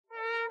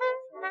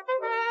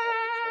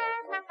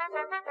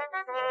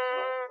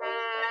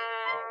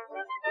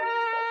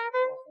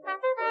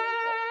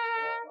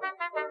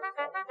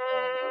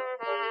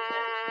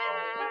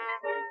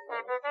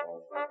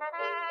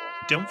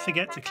Don't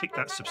forget to click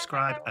that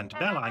subscribe and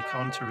bell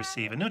icon to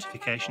receive a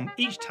notification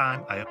each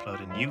time I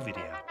upload a new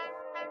video.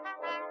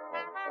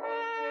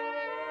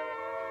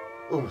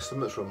 Oh, my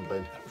stomach's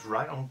rumbling. That was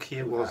right on cue.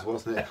 It was,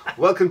 wasn't it?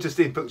 Welcome to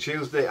Steampunk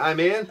Tuesday.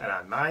 I'm Ian. And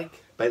I'm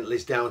Mike.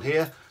 Bentley's down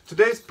here.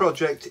 Today's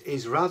project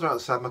is rather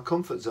outside my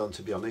comfort zone,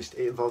 to be honest.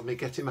 It involved me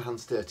getting my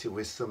hands dirty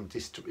with some,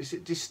 is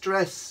it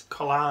distress?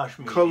 Collage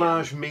medium.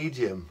 Collage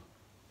medium.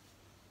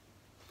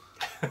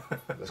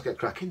 Let's get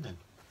cracking then.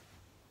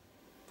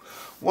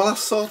 Well, I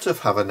sort of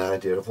have an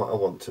idea of what I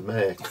want to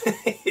make.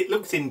 It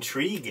looks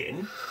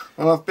intriguing.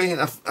 Well,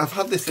 I've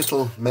had this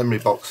little memory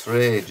box for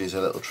ages,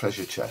 a little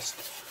treasure chest,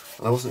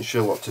 and I wasn't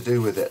sure what to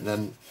do with it, and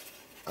then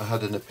I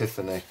had an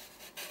epiphany.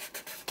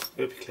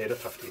 It'll be cleared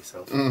up after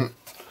yourself.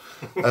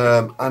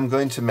 I'm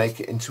going to make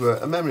it into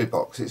a memory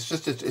box. It's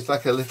just it's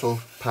like a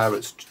little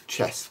pirate's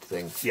chest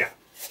thing. Yeah.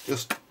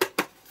 Just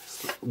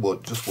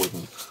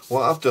wooden.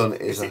 What I've done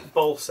is it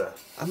balsa?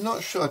 I'm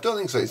not sure. I don't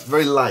think so. It's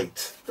very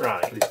light.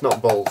 Right. But it's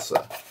not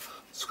balsa.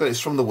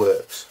 It's from the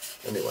works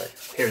anyway.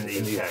 Here in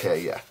the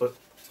UK. Yeah. But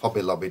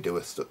Hobby Lobby do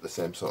the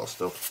same sort of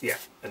stuff. yeah,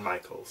 and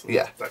Michael's. And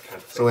yeah. That kind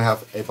of thing. So we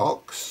have a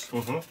box.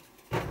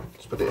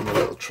 Let's put it in a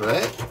little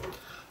tray.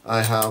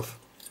 I have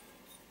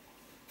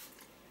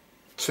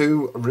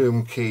 2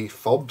 room key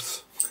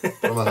fobs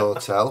from a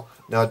hotel.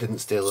 No, I didn't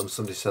steal them.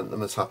 Somebody sent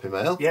them as Happy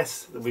Mail.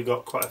 Yes, we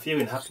got quite a few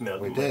in Happy Mail.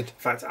 We did. In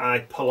fact, I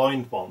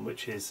purloined one,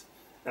 which is,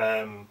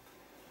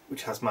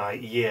 which has my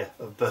year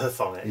of birth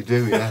on it. You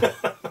do, yeah.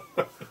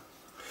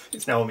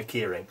 It's now on my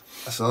keyring.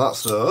 So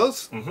that's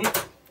those.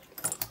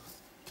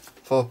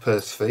 4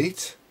 purse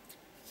feet.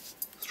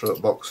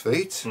 Stroke box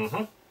feet.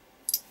 An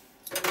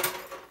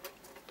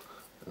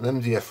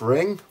MDF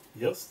ring.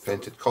 Yes.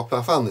 Painted copper.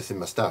 I found this in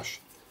my stash.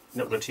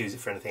 Not going to use it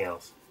for anything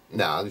else.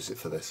 No, I'll use it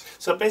for this.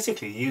 So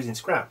basically, you're using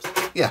scraps.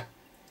 Yeah.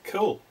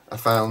 Cool. I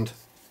found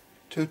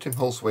 2 Tim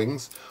Hall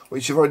swings,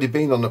 which have already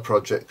been on the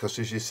project because,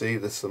 as you see,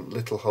 there's some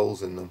little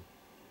holes in them.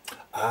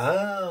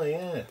 Ah,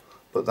 yeah.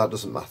 But that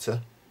doesn't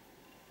matter.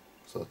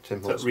 So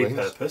Tim Hall swings.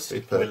 Repurposed.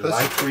 We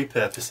like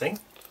repurposing.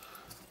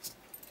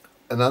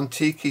 An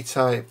antique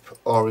type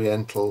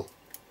Oriental.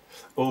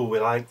 Oh, we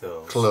like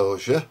those.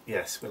 Closure.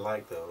 Yes, we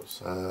like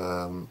those.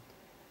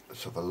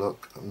 Let's have a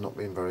look. I'm not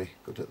being very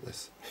good at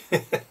this.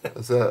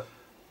 There's a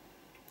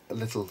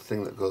little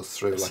thing that goes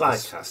through, like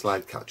a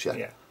slide catch,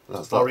 yeah.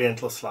 That's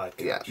Oriental slide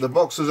catch. Yeah, the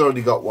box has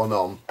already got one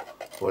on,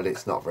 but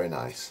it's not very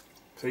nice.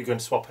 So you're going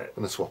to swap it?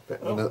 I'm going to swap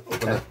it. Oh,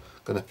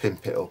 going to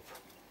pimp it up.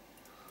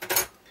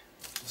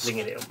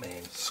 Zinging it up,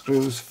 man.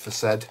 Screws for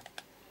said.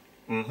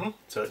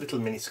 So little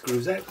mini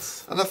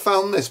screwettes. And I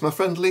found this. My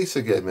friend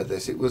Lisa gave me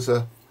this. It was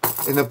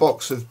in a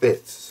box of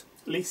bits.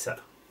 Lisa?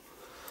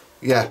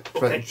 Yeah,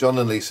 Okay. John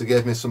and Lisa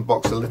gave me some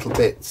box of little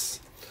bits.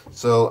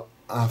 So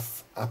I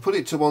put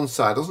it to one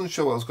side. I wasn't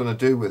sure what I was going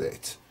to do with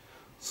it.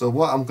 So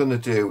what I'm going to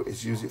do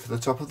is use it for the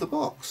top of the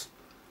box,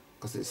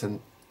 because it's a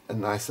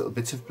nice little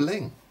bit of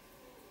bling.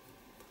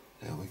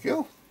 There we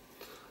go.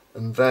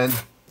 And then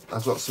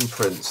I've got some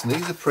prints. And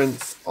these are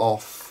prints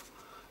off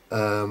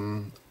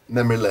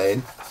Memory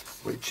Lane,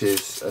 which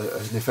is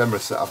an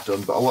ephemeris that I've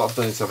done. But what I've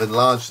done is I've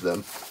enlarged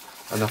them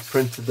and I've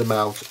printed them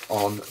out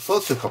on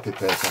photocopy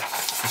paper,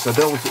 because I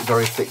don't want it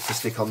very thick to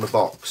stick on the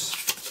box.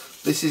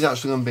 This is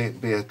actually going to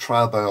be a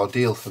trial by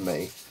ordeal for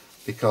me,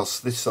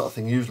 because this sort of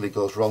thing usually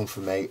goes wrong for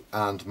me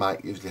and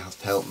Mike usually has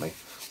to help me.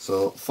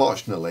 So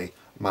fortunately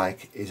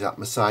Mike is at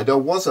my side, or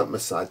was at my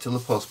side, till the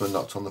postman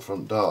knocked on the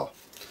front door.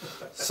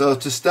 So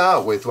to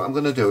start with, what I'm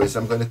going to do is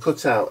I'm going to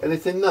cut out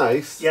anything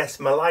nice. Yes,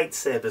 my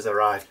lightsaber's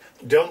arrived.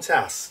 Don't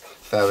ask.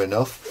 Fair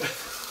enough.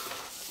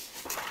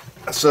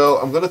 So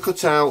I'm going to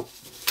cut out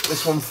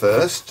this one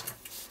first.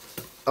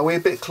 Are we a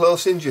bit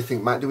close in, do you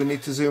think, Mike? Do we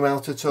need to zoom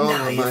out at all?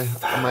 No,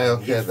 am I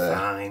okay you're there?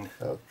 Fine.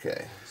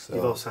 Okay. So.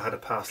 You've also had a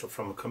parcel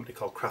from a company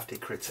called Crafty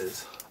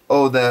Critters.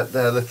 Oh,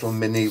 they're little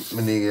mini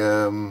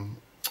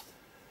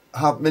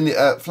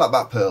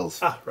flatback pearls.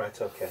 Ah,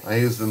 right, okay. I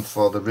use them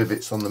for the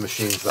rivets on the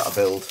machines that I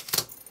build.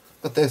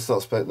 But they're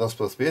not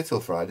supposed to be here till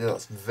Friday.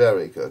 That's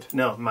very good.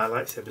 No, my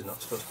lightsaber's not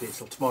supposed to be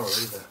until tomorrow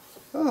either.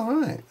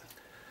 Oh, right.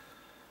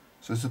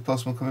 So is the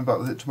postman coming back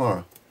with it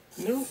tomorrow?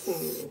 No.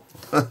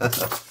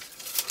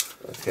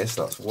 Okay,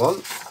 so that's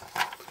one.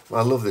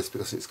 Well, I love this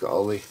because it's got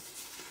all the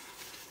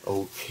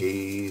old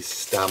keys,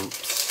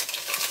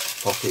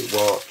 stamps, pocket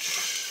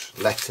watch,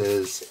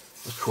 letters,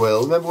 a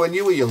quill. Remember when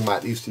you were young,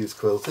 Mike, they used to use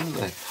quills, didn't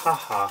they? Ha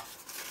ha.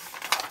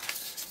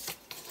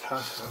 Ha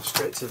ha.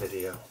 Straight to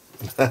video.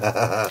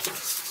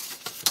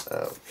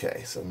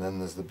 Okay, so then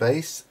there's the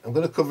base. I'm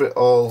going to cover it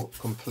all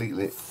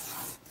completely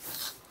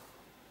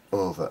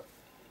over.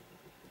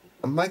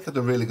 And Mike had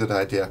a really good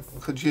idea.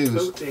 Could use.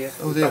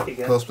 Oh dear,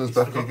 Postman's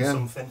back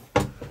again.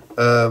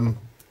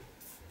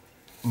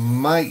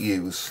 Might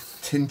use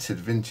tinted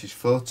vintage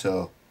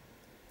photo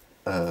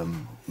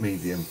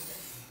medium.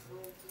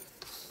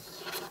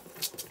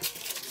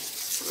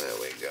 There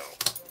we go.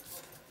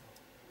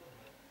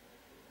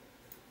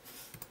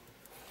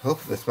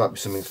 Hopefully this might be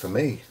something for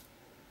me.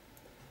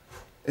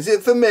 Is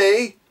it for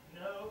me?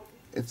 No.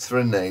 It's for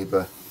a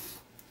neighbour.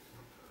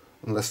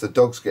 Unless the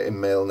dog's getting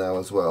mail now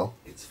as well.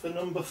 It's for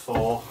number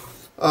 4.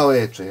 Oh,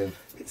 Adrian.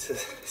 It's a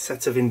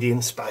set of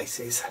Indian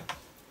spices.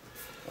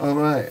 All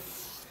right.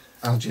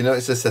 How do you know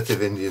it's a set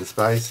of Indian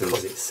spices?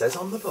 Because it says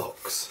on the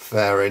box.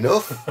 Fair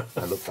enough.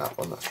 I love that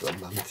one. That's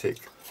romantic.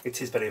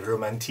 It is very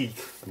romantic.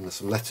 And there's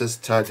some letters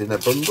tied in a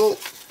bundle.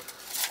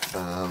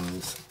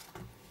 And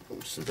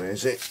oops, the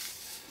daisy.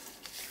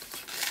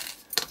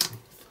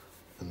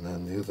 And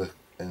then the other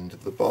end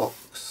of the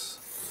box.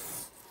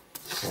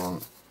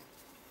 1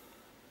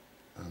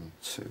 and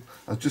 2.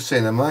 I was just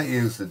saying I might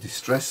use the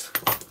distress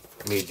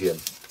medium.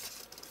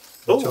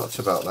 We talked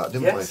about that,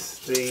 didn't we?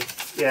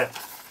 Yes, yeah.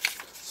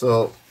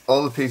 So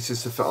all the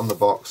pieces to fit on the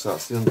box,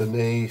 that's the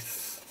underneath.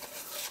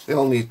 They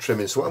all need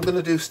trimming. So what I'm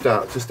going to do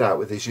to start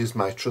with is use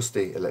my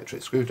trusty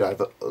electric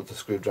screwdriver. Other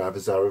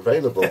screwdrivers are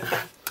available.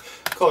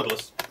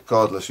 Cordless.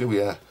 Cordless, oh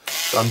yeah.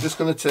 So I'm just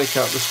going to take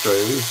out the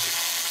screws.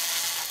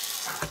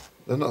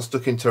 They're not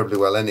stuck in terribly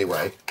well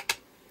anyway.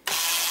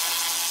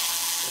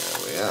 There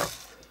we are.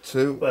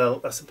 2. Well,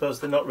 I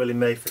suppose they're not really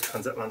made for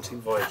transatlantic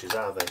voyages,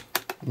 are they?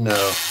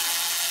 No.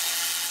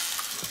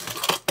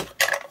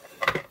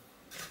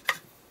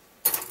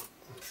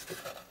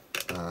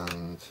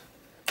 And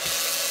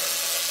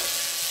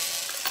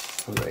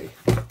 3.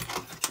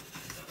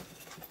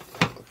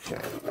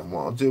 Okay, and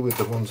what I'll do with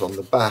the ones on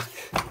the back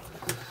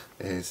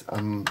is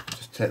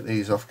just take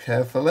these off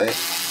carefully.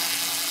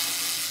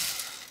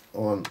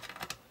 1,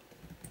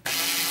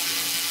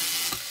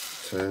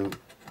 2,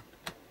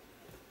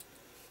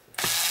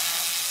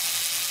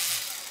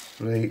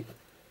 3,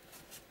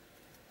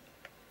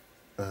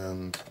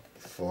 and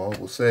 4.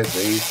 We'll save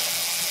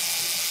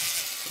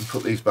these and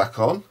put these back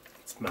on.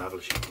 It's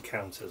marvellous you can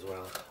count as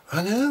well.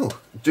 I know.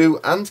 Do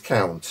and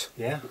count.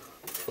 Yeah.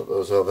 Put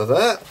those over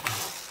there.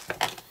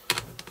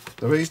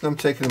 The reason I'm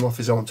taking them off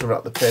is I want to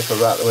wrap the paper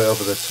right the way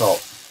over the top.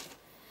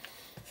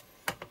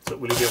 So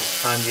will you be able to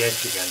find the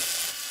edge again?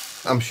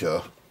 I'm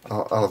sure.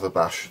 I'll have a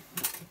bash.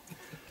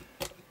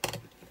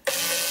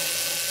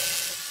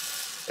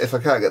 If I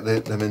can't get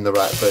them in the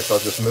right place, I'll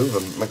just move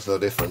them. It makes no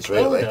difference,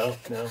 really. Oh,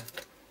 no.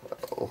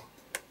 Oh.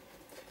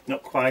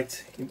 Not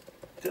quite.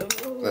 There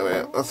we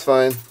are. That's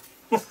fine.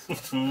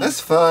 That's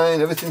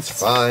fine. Everything's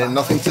fine.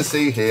 Nothing to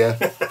see here.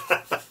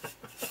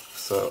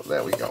 So,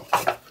 there we go.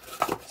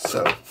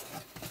 So,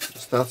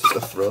 start at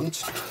the front.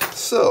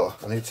 So,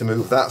 I need to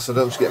move that so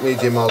don't get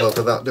medium all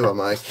over that, do I,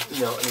 Mike?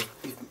 No.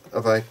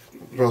 Have I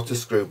brought a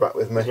screw back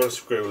with me? I've got a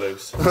screw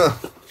loose.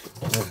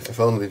 If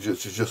only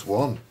just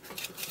one.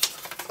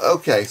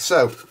 Okay,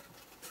 so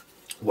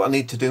what I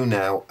need to do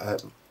now,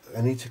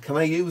 can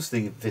I use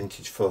the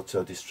vintage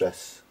photo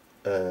distress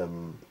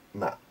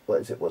mat?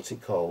 What's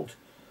it called?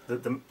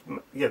 The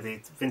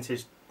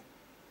vintage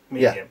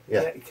medium.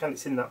 Yeah. You can.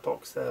 It's in that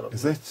box there. Look.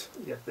 Is it?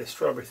 Yeah, the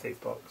strawberry thief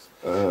box.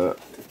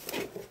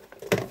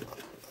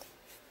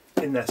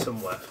 In there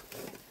somewhere.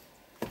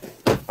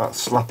 I'll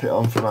slap it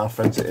on from our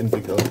friends at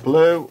Indigo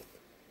Blue.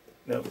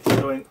 No,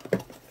 it's going.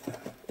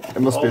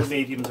 It must all be. The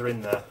mediums are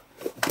in there.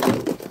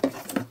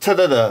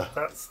 Ta-da-da!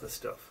 That's the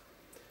stuff.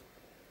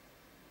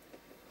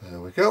 There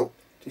we go.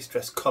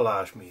 Distress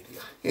collage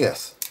medium.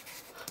 Yes.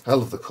 I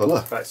love the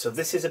colour. Right, so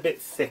this is a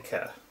bit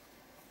thicker.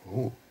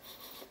 Ooh.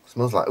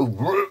 Smells like.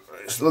 Ooh,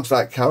 it looks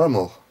like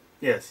caramel.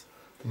 Yes.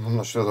 I'm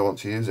not sure I want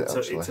to use it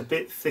actually. So it's a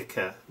bit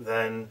thicker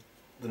than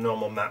the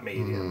normal matte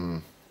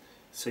medium.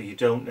 So you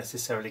don't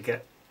necessarily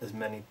get as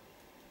many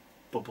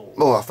bubbles.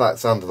 Oh, I've like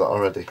sounded that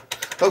already.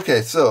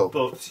 Okay, so.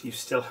 But you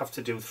still have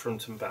to do the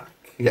front and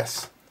back.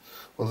 Yes.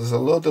 Well, there's a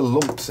load of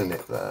lumps in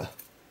it there.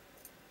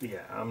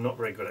 Yeah, I'm not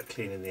very good at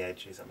cleaning the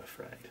edges, I'm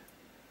afraid.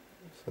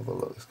 Let's have a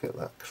look. Let's get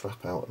that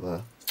crap out of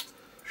there.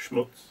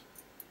 Schmutz.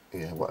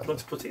 Yeah, You whatever. want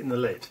to put it in the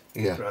lid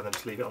Yeah. rather than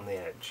to leave it on the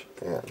edge.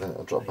 Yeah, then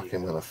it'll drop There back you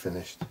in go. when I've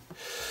finished.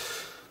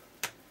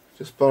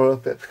 Just borrow a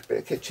bit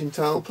of kitchen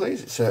towel,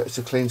 please. It's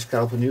a clean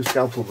scalpel, new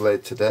scalpel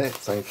blade today.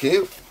 Thank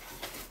you.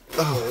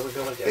 Oh, There we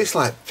go again. it's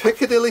like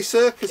Piccadilly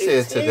Circus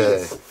here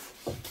today.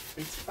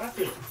 It's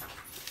fabulous.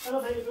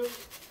 Hello, baby.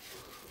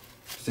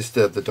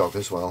 Disturb the dog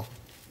as well.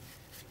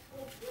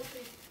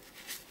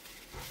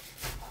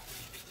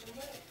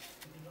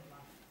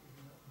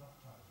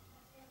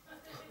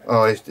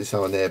 Oh, it's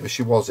our neighbour.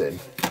 She was in.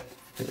 I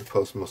think the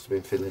postman must have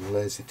been feeling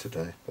lazy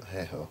today, but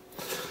hey ho.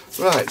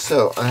 Right,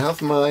 so I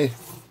have my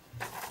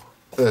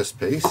first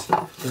piece.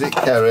 Is it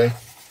Kerry?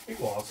 It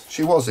was.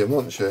 She was in,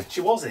 wasn't she?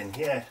 She was in,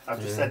 yeah.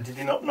 I've just said, did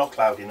he not knock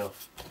loud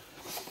enough?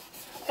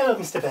 Hello,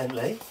 Mr.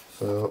 Bentley.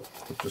 So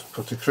I'll just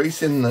put a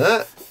crease in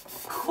there.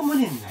 Come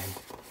on in then.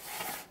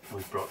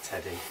 We've brought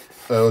Teddy.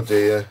 Oh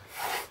dear.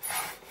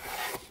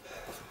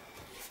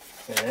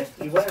 Yeah,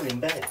 you were in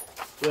bed,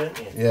 weren't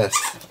you? Yes.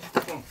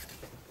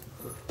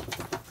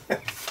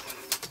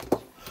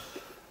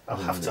 I'll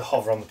have to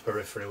hover on the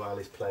periphery while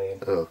he's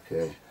playing.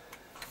 Okay.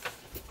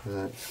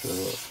 Right,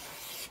 so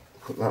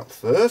put that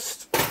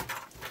first.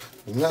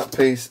 And that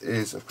piece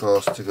is, of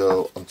course, to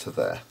go onto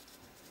there.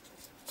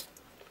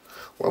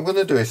 What I'm going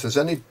to do is, if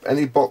there's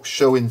any box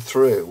showing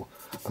through,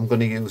 I'm going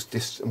to use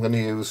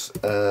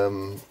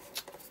a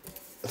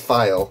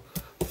file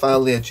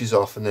file the edges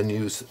off, and then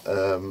use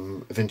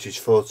vintage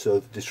photo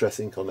distress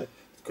ink on it.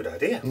 Good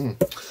idea.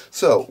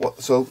 So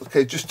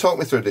okay, just talk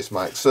me through this,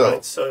 Mike. So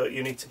right, so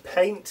you need to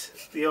paint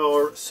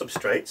your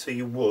substrate, so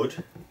you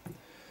would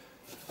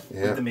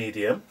with the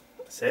medium.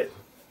 That's it.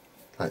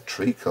 Like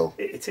treacle.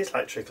 It is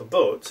like treacle,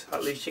 but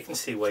at least you can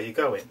see where you're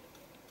going.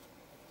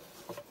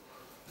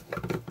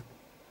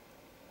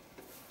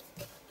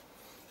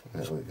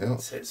 There we go.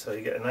 That's it. So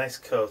you get a nice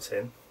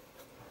coating.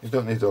 You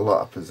don't need a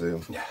lot, I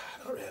presume. Yeah,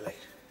 not really.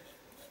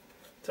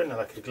 Don't know,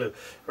 like a glue.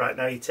 Right,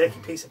 now you take a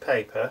piece of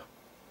paper.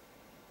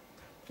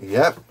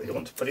 Yep. But you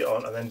want to put it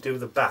on and then do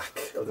the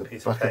back of the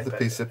piece of paper. Back of the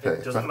piece of paper.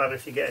 It doesn't matter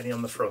if you get any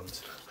on the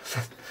front.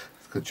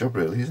 Good job,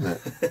 really, isn't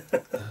it?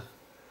 There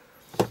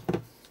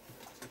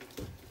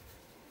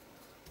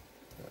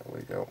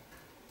we go.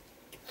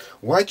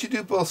 Why do you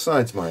do both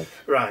sides, Mike?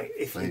 Right,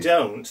 if you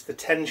don't, the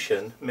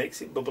tension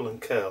makes it bubble and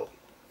curl.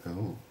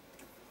 Oh.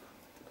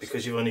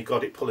 Because you've only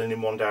got it pulling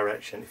in one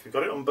direction. If you've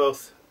got it on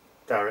both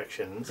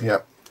directions,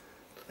 yep,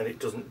 then it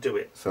doesn't do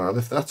it. So I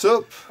lift that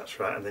up. That's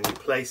right, and then you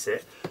place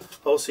it.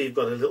 Also, you've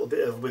got a little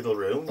bit of wiggle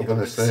room. I'm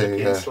going to say,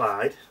 slippy and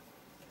slide.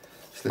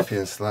 Slippy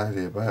and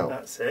slidey about.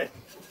 That's it.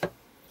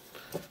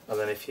 And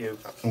then if you...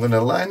 I'm going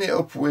to line it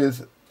up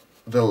with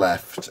the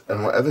left,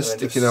 and whatever's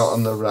sticking out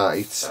on the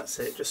right. That's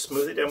it. Just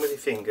smooth it down with your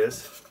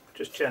fingers,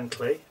 just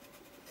gently.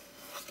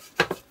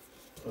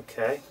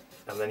 Okay.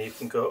 And then you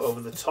can go over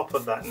the top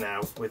of that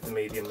now with the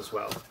medium as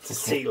well to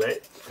seal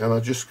it. And I'll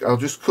just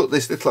cut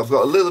this little. I've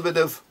got a little bit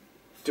of.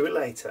 Do it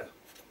later.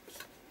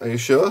 Are you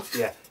sure?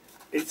 Yeah.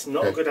 It's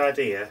not a good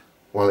idea.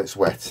 While it's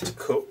wet. To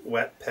cut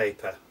wet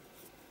paper.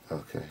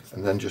 Okay.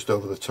 And then just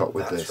over the top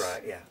with this. That's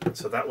right. Yeah.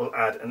 So that will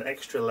add an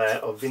extra layer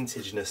of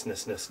vintageness.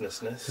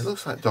 It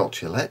looks like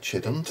Dolce Leche,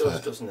 doesn't it? It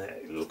does, doesn't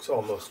it? It looks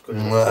almost good.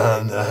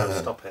 No.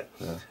 Stop it.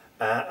 Yeah.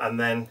 And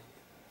then.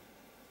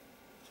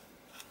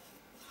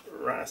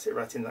 Right, I sit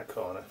right in that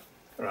corner.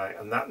 Right,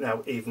 and that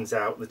now evens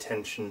out the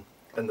tension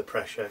and the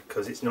pressure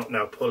because it's not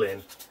now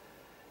pulling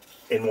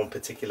in one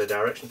particular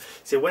direction.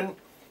 So when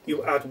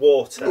you add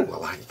water, I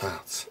like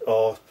that,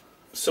 or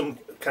some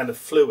kind of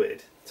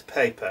fluid to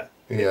paper,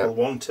 it will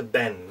want to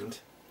bend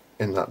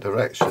in that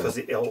direction because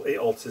it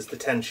alters the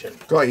tension.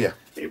 Got you.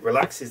 It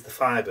relaxes the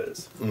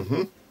fibres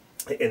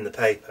in the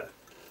paper.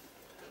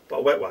 But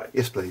a wet wipe.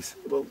 Yes, please.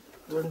 Well,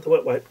 run the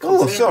wet wipe.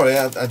 Oh, sorry,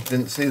 I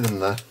didn't see them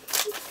there.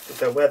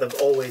 They're where they've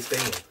always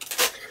been.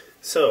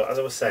 So, as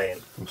I was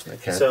saying,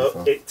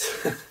 so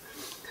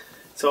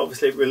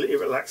obviously it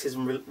relaxes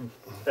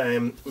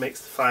and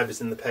makes the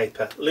fibres in the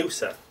paper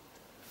looser.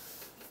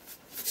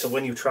 So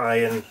when you try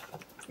and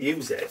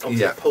use it,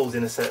 obviously it pulls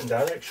in a certain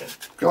direction.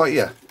 Got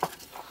you.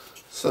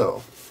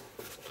 So,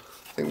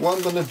 I think what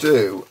I'm going to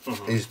do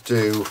is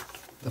do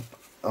the.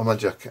 Oh my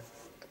jacket.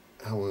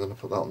 How are we going to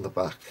put that on the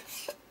back?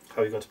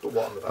 How are you going to put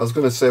what on the back? I was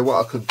going to say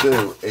what I could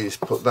do is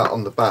put that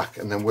on the back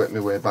and then work my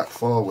way back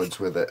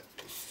forwards with it.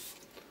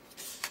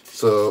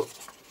 So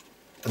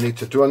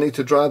do I need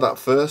to dry that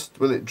first?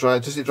 Will it dry?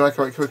 Does it dry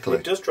quite quickly?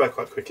 It does dry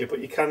quite quickly, but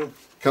you can.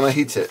 Can I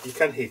heat it? You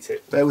can heat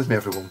it. Bear with me,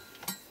 everyone.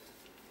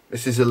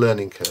 This is a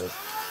learning curve.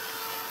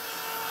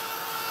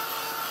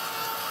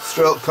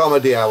 Stroke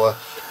comedy hour.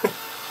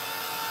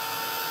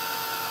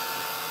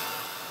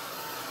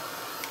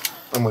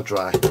 And we're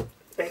dry.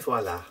 Et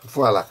voila.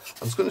 Voila.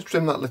 I'm just going to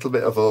trim that little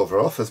bit of over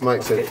off, as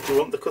Mike said. Do you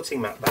want the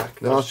cutting mat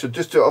back? No, I should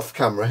just do it off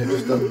camera.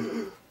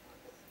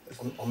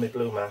 On my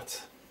blue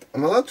mat.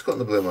 I'm allowed to cut on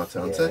the blue mat,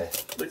 aren't I?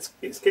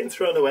 It's getting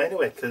thrown away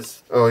anyway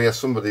because. Oh yeah,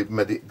 somebody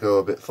made it go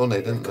a bit funny,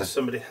 didn't they?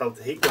 Somebody held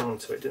the heat gun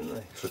onto it, didn't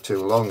they? For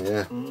too long,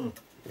 yeah.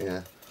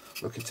 Yeah.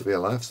 Lucky to be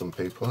alive, some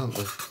people, aren't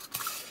they?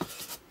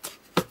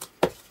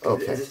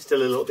 Okay. Is it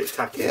still a little bit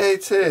tacky? Yeah,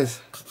 it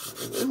is.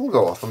 It will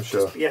go off, I'm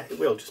sure. Yeah, it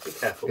will. Just be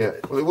careful with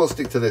it. Well, it won't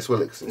stick to this,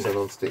 will it? Because it's a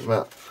non-stick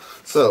mat.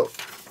 So,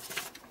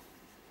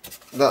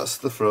 that's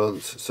the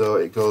front. So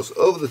it goes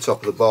over the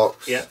top of the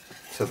box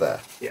to there.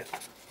 Yeah.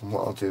 And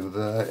what I'll do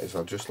there is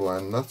I'll just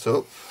line that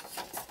up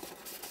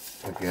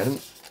again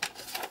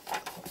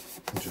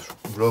and just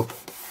rub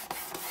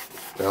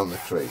down the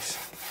crease.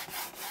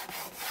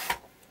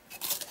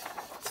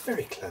 It's a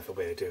very clever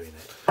way of doing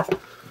it.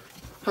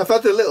 I've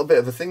had a little bit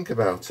of a think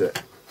about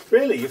it.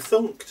 Really? You've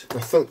thunked? I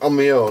thunk on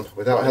my own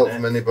without help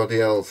from anybody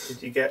else.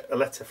 Did you get a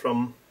letter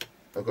from...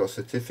 I've got a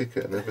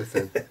certificate and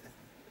everything.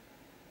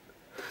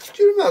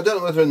 Do you remember, I don't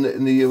know whether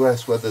in the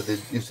US whether they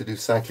used to do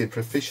cycling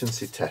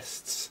proficiency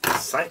tests.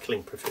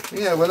 Cycling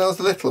proficiency? Yeah, when I was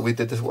little we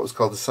did what was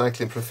called the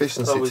cycling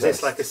proficiency test. Oh, was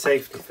this like a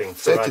safety thing?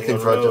 Safety thing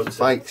for riding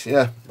bikes,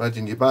 yeah,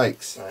 riding your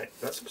bikes. Right,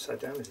 that's upside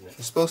down, isn't it?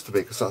 It's supposed to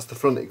be because that's the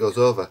front it goes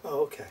over.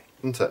 Oh, okay.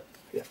 Isn't it?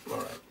 Yeah,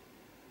 alright.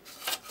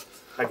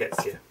 I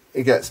get you.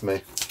 It gets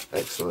me.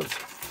 Excellent.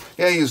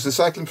 Yeah, you use the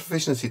cycling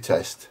proficiency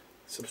test.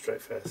 Substrate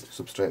first.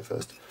 Substrate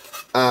first.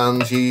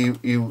 And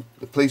the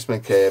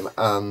policeman came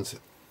and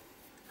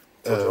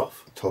told you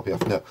off? Told me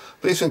off, no.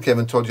 Policeman came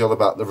and told you all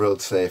about the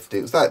road safety.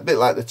 It was like, a bit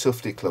like the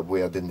Tufty Club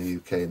we had in the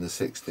UK in the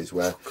 60s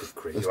where... Good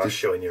grief, you are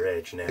showing your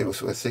age now. It was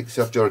 60s,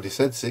 I've already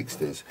said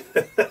 60s.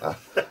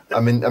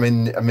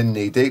 I'm in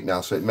knee deep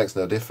now, so it makes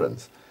no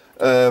difference.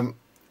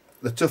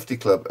 the Tufty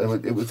Club,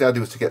 and it was the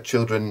idea was to get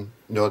children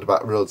knowing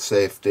about road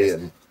safety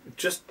and.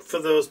 Just for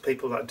those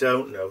people that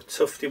don't know,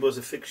 Tufty was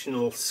a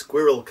fictional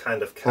squirrel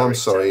kind of character. Oh, I'm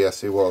sorry,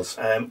 yes, he was.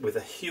 With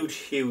a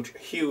huge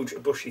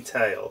bushy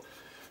tail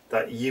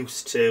that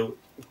used to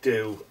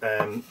do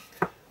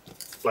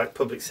like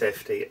public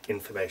safety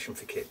information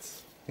for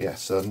kids. Yeah,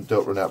 so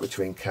don't run out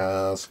between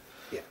cars.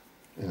 Yeah.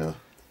 You know,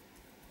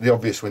 the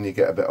obvious when you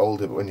get a bit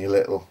older, but when you're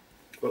little.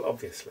 Well,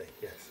 obviously,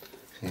 yes.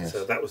 Yes.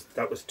 So that was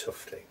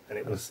Tufty, and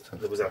there was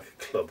like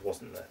a club,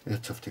 wasn't there? Yeah,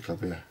 Tufty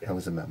Club. Yeah, I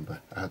was a member.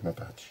 I had my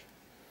badge.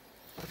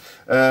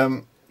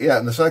 Yeah,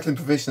 and the cycling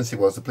proficiency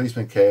was the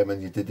policeman came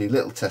and you did a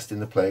little test in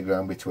the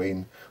playground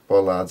between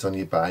bollards on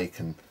your bike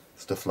and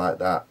stuff like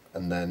that,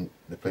 and then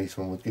the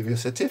policeman would give you a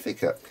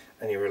certificate.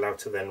 And you were allowed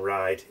to then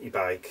ride your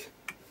bike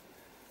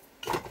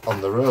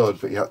on the road,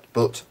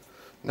 but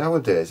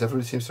nowadays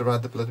everybody seems to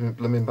ride the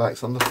blooming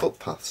bikes on the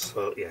footpaths.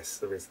 Well, yes,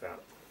 there is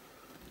that.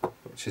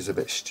 Which is a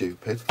bit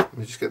stupid. Let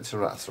me just get this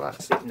right.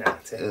 It's a bit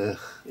natty. You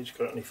just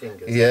got it on your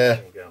fingers. Yeah.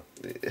 There you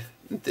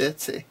go.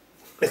 Dirty.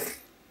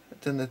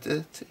 I've done the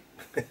dirty.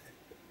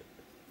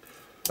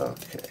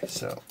 Okay,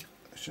 so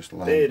it's just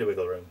like bit of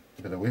wiggle room.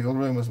 A bit of wiggle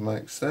room, as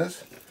Mike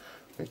says,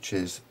 which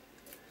is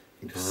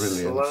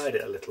brilliant. Slide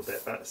it a little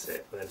bit, that's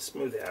it, and then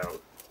smooth it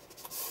out,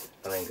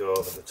 and then go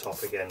over the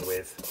top again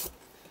with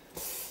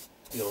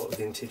your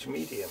vintage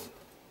medium.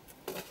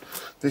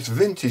 This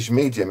vintage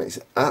medium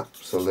is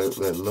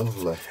absolutely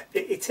lovely.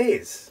 It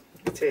is.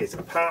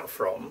 Apart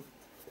from,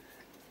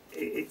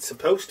 it's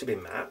supposed to be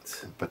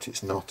matte, but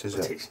it's not, is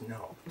it? But it's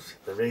not.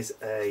 There is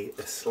a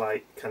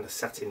slight kind of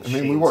satin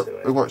sheen to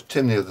it. We watched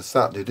Tim the other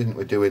Saturday, didn't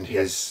we, doing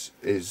his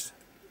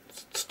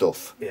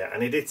stuff. Yeah,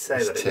 and he did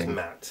say that it was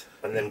matte,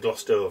 and then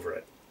glossed over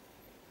it.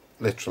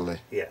 Literally.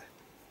 Yeah.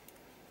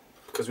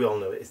 Because we all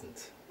know it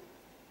isn't.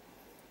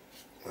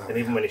 Oh, and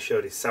even when he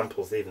showed his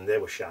samples, even they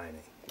were shiny.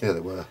 Yeah, they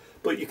were.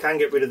 But you can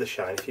get rid of the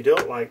shine. If you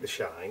don't like the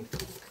shine,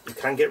 you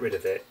can get rid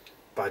of it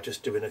by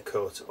just doing a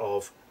coat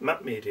of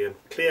matte medium,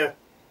 clear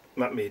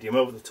matte medium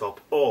over the top,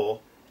 or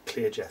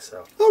clear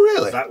gesso. Oh,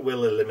 really? That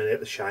will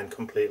eliminate the shine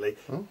completely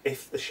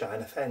if the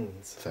shine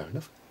offends. Fair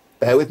enough.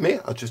 Bear with me,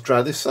 I'll just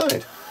try this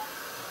side.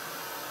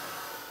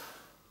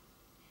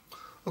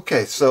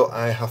 Okay, so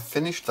I have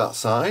finished that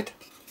side.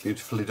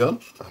 Beautifully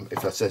done,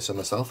 if I say so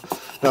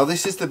myself. Now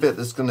this is the bit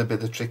that's going to be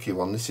the tricky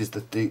one. This is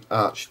the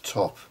arch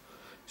top.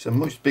 It's a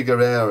much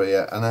bigger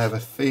area, and I have a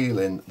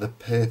feeling the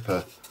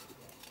paper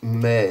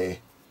may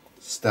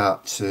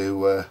start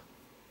to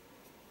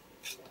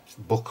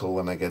buckle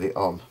when I get it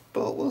on,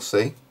 but we'll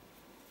see.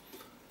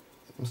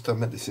 I must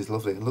admit, this is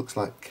lovely. It looks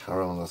like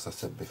caramel, as I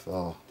said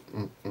before.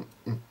 There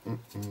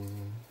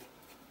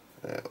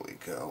we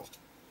go.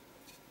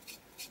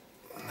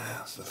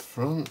 There's the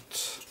front.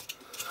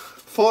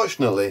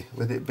 Fortunately,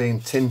 with it being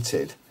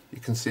tinted, you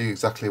can see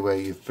exactly where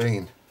you've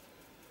been.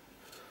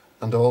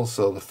 And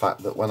also the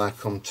fact that when I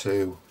come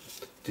to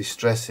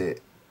distress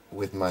it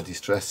with my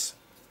distress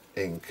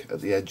ink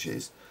at the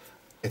edges,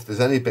 if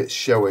there's any bits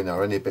showing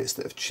or any bits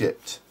that have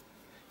chipped,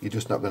 you're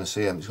just not going to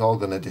see them. It's all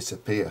going to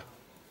disappear.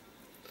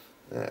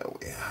 There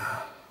we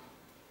are.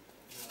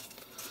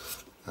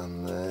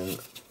 And then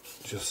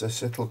just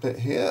this little bit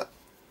here.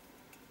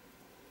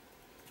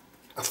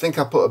 I think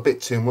I put a bit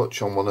too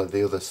much on one of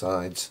the other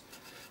sides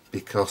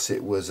because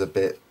it was a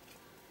bit,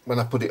 when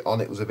I put it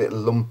on, it was a bit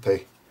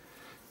lumpy.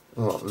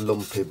 Not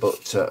lumpy,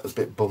 but a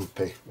bit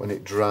bumpy. When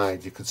it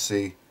dried, you could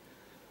see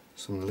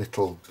some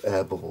little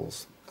air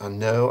bubbles. I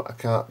know I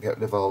can't get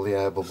rid of all the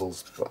air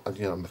bubbles, but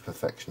you know, I'm a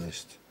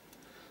perfectionist.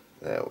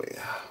 There we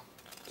are.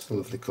 It's a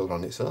lovely colour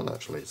on its own,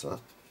 actually, is that?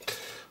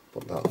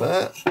 Put that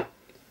there.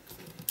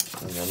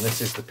 And then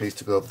this is the piece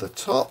to go over the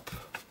top.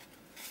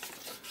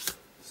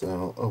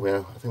 So, oh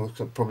yeah, I think we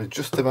can probably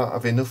just about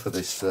have enough of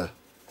this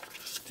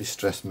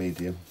distress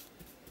medium.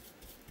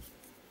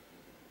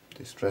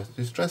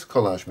 Distress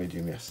collage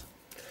medium, yes.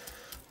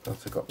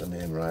 I've got the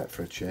name right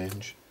for a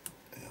change.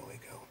 There we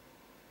go.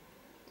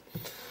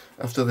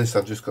 After this,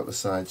 I've just got the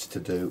sides to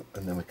do,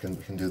 and then we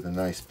can do the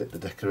nice bit, the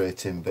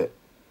decorating bit.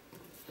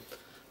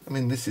 I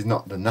mean, this is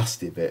not the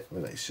nasty bit,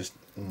 but it's just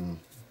I'm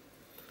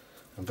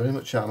very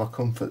much out of my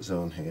comfort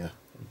zone here.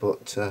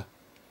 But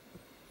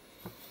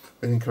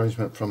with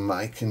encouragement from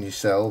Mike and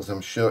yourselves,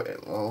 I'm sure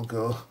it'll all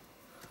go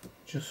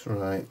just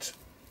right.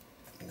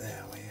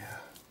 There we are.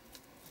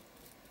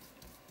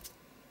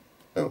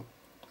 Oh,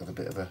 got a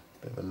bit of a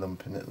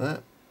lump in it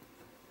there.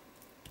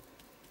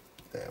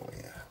 There we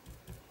are.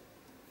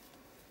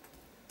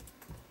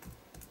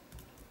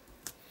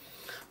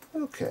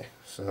 Okay,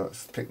 so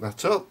let's pick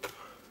that up.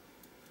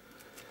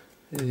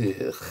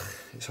 Ugh,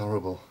 it's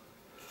horrible.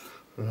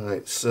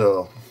 Right,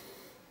 so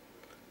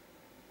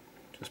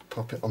just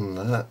pop it on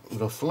there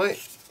roughly,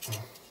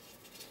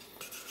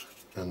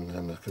 and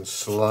then I can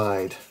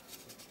slide.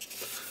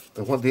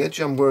 The edge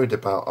I'm worried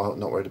about, or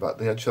not worried about,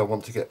 the edge I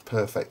want to get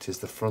perfect is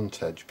the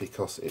front edge,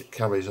 because it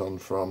carries on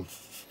from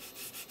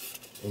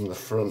in the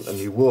front, and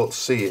you won't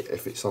see it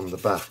if it's on the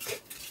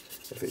back,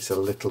 if it's a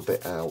little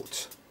bit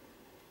out.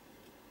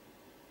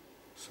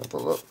 Let's have a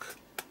look.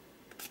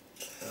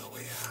 There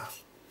we are.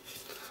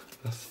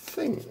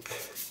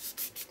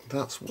 think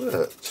that's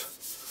worked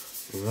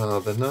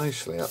rather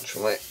nicely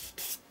actually.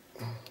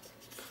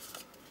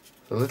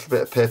 A little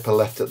bit of paper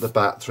left at the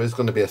back. There is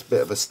going to be a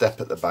bit of a step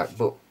at the back,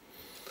 but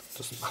it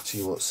doesn't matter,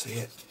 you won't see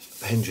it.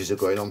 The hinges are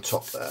going on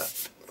top there.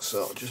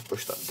 So I'll just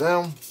push that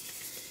down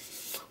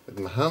with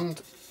my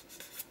hand.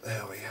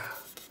 There we are.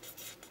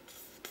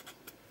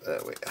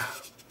 There we are.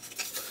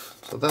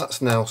 So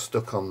that's now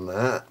stuck on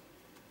there.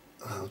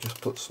 I'll just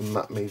put some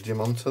matte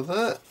medium onto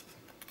there.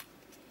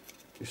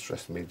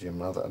 Distressed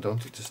medium rather. I don't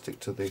want it to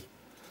stick to the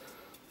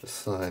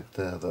side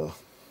there though.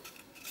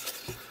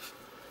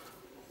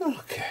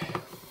 Okay.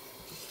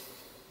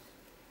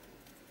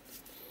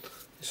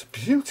 It's a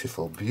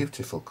beautiful,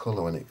 beautiful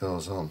colour when it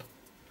goes on.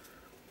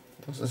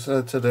 As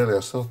I said earlier,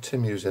 I saw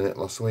Tim using it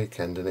last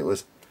weekend and it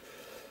was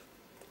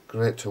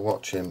great to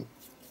watch him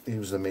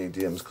use the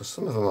mediums, because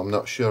some of them I'm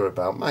not sure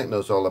about. Mike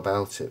knows all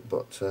about it,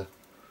 but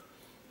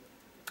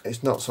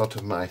it's not sort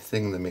of my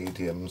thing, the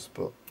mediums,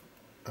 but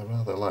I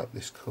rather like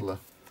this colour.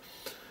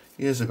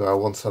 Years ago I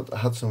once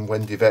had some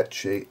Wendy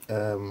Vecchi,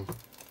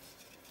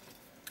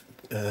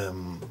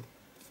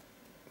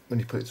 when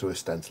you put it through a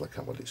stencil, I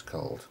can't remember what it's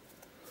called,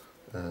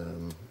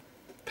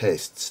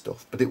 paste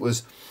stuff, but it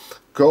was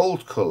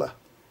gold colour,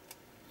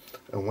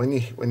 and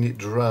when it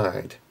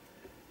dried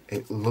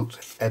it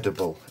looked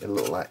edible. It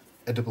looked like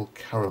edible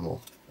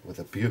caramel with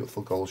a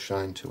beautiful gold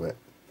shine to it.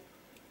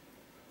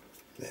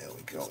 There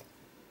we go.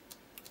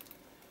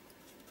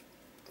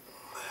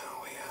 There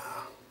we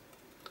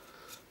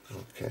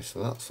are. Okay,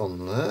 so that's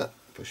on there.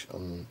 Push it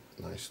on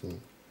nice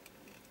and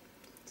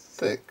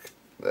thick.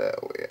 There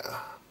we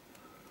are.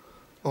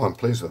 Oh, I'm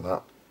pleased with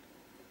that.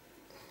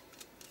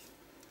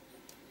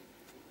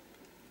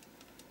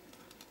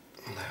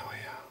 There we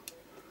are.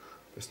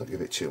 Let's not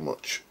give it too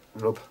much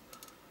rub.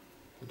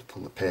 To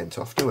pull the paint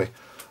off, do we?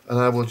 And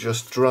I will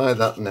just dry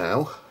that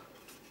now.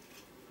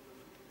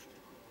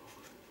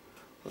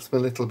 That's my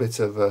little bit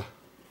of the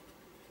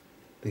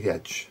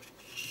edge.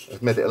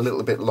 I've made it a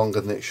little bit longer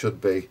than it should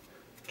be,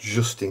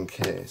 just in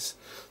case.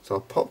 So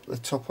I'll pop the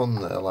top on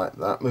there like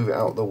that, move it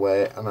out of the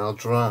way, and I'll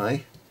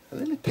dry.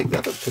 And then pick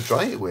that up to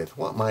dry it with.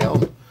 What am I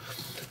on?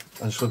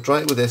 And so I'll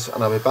dry it with this,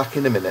 and I'll be back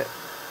in a minute.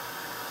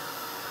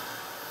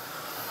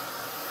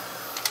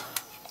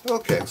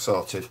 Okay,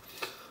 sorted.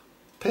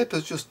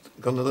 Paper's just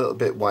gone a little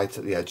bit white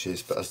at the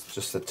edges, but as I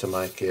just said to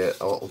Mike here,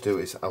 what I'll do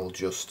is I'll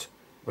just,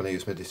 when I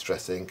use my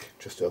distress ink,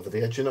 just over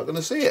the edge, you're not going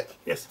to see it.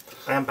 Yes,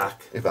 I am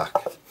back. You're back.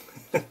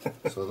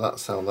 So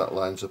that's how that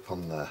lines up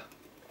on there.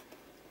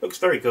 Looks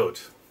very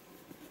good.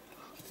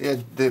 Yeah,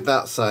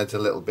 that side's a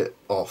little bit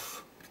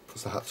off,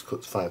 because I had to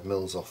cut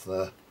 5mm off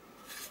there.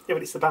 Yeah,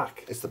 but it's the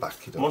back. It's the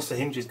back, you don't. Once the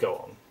hinges go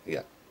on.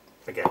 Yeah.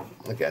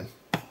 Again.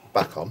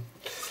 Back on.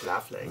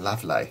 Lovely.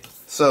 Lovely.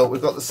 So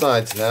we've got the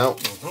sides now.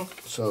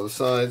 So the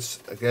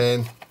sides,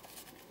 again,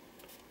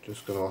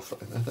 just going to offer.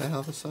 Are they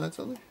the sides,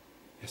 are they?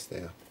 Yes, they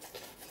are.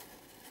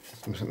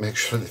 Just make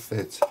sure they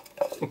fit.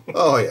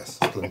 Oh yes,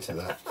 plenty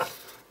there.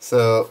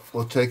 So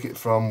we'll take it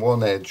from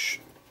one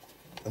edge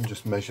and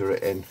just measure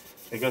it in.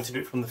 You're going to do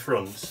it from the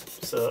front.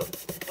 So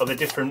are they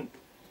different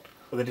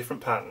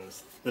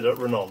patterns? They don't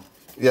run on?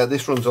 Yeah,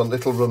 this runs on.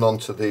 It'll run on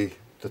to the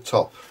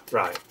top.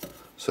 Right.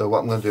 So what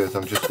I'm going to do is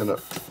I'm just going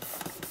to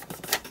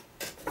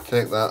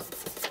take that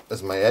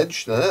as my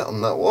edge there on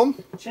that one.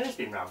 The chair's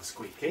been rather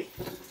squeaky.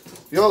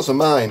 Yours or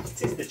mine?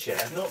 It is the chair,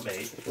 not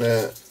me.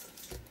 Yeah.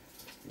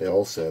 They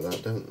all say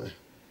that, don't they?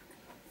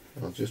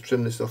 I'll just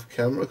trim this off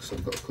camera because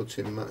I've got a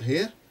cutting mat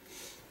here.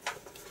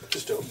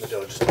 Just open the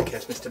door just in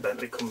case Mr.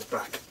 Bentley comes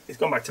back. He's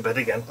gone back to bed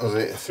again. Oh, is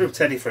it? Threw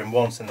Teddy for him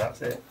once and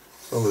that's it.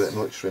 It's all a bit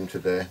much for him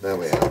today. There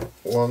we are.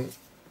 One.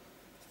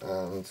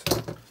 And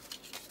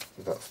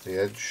that's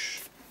the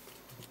edge.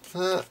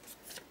 There.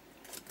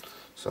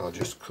 So I'll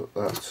just cut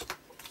that.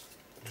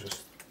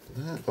 Just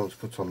there. Don't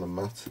cut on the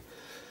mat.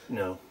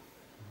 No.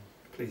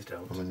 Please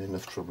don't. I'm in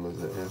enough trouble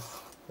as it is.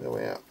 There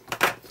we are.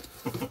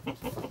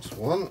 That's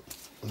one.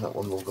 And that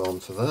one will go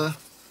onto there.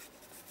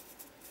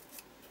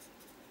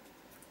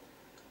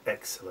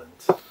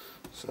 Excellent.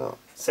 So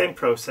same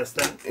process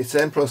then? It's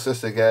same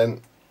process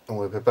again, and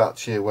we'll be back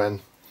to you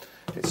when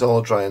it's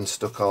all dry and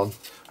stuck on.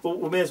 Well,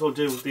 we may as well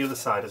do the other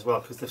side as well,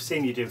 because they've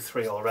seen you do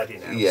 3 already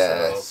now.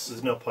 Yes. So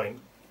there's no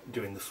point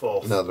doing the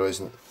 4th. No, there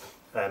isn't.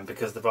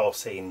 Because they've all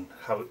seen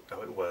how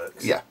it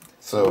works. Yeah.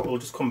 So we'll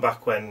just come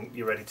back when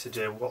you're ready to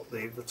do what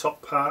the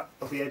top part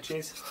of the edge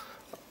is.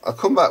 I'll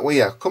come back. Well,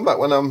 yeah, come back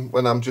when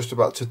I'm just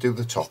about to do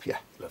the top. Yeah.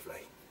 Lovely.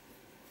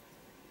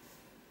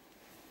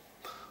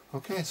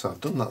 Okay, so I've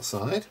done that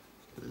side.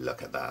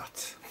 Look at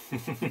that.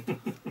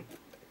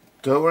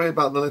 Don't worry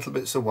about the little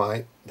bits of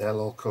white. They'll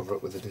all cover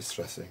it with the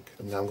distress ink.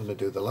 And now I'm going to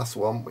do the last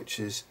one, which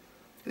is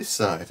this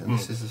side. And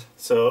this is.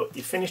 So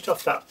you finished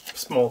off that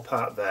small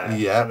part there.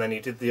 Yeah. And then you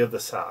did the other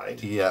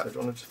side. Yeah. So do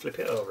you want to just flip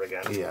it over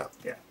again? Yeah.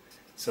 Yeah.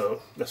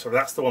 So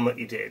that's the one that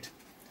you did.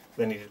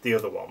 Then you did the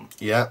other one.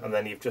 Yeah. And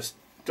then you've just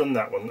done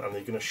that one, and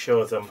you're going to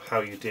show them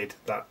how you did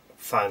that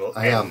final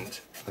end.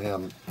 I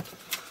am.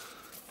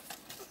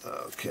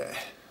 Okay.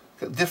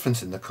 Got a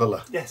difference in the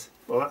colour. Yes.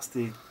 Well, that's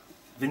the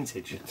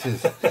vintage. It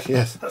is,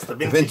 yes. That's the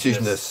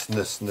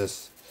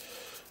vintageness.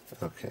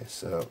 Okay,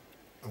 so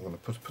I'm going to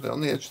put it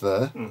on the edge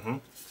there. So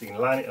you can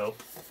line it up.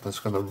 I'm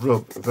just going to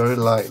rub very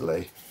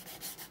lightly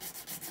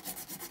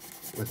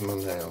with my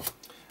nail.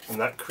 And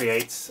that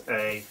creates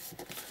an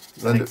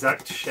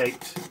exact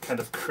shaped kind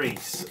of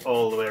crease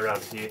all the way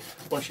around.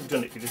 Once you've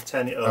done it, you just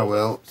turn it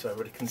over so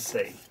everybody can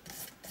see.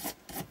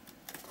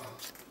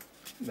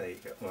 There you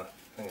go. Well,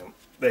 hang on.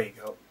 There you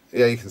go.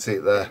 Yeah, you can see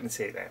it there. You can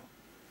see it now.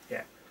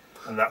 Yeah.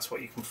 And that's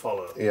what you can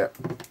follow. Yeah.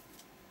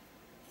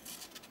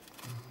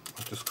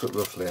 I'll just cut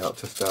roughly out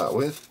to start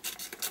with.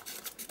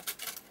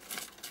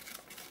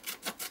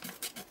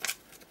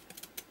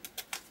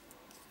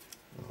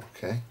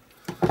 Okay.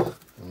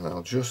 And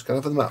I'll just go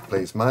over the map,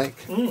 please, Mike.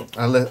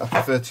 I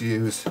prefer to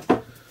use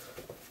a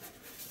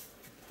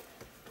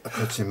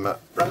cutting mat.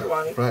 Bright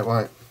white. Bright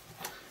white.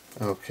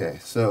 Okay,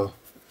 so.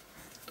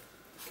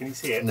 Can you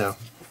see it? No.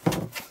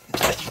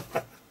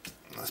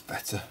 That's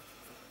better.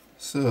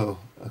 So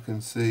I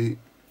can see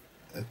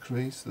a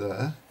crease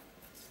there.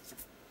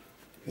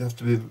 You have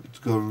to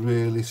go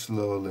really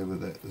slowly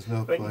with it. There's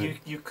no point.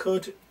 You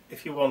could,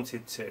 if you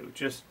wanted to,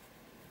 just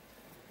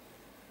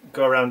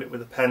go around it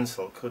with a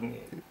pencil, couldn't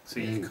you? So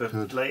you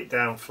could lay it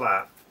down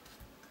flat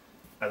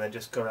and then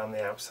just go around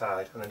the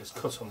outside and then just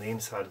cut on the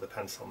inside of the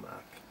pencil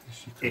mark.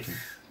 Yes,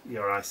 if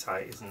your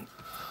eyesight isn't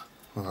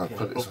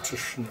up to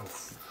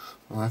snuff.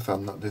 Well, I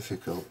found that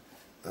difficult.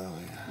 Oh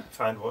yeah.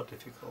 Find what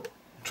difficult?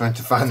 Trying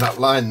to find that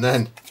line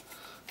then.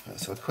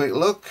 Let's have a quick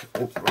look.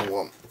 Oh, wrong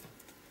one.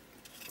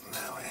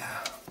 There we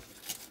are.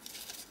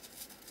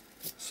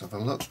 Let's have a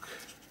look.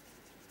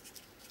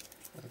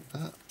 Like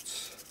that.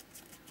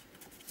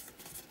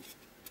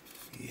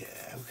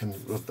 Yeah, we can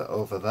rub that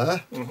over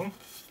there.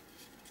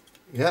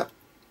 Yep.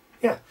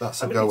 Yeah,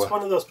 that's a goer. It's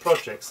one of those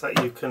projects that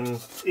you can,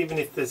 even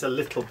if there's a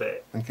little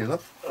bit Thank you,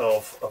 love.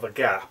 of a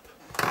gap,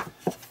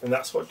 and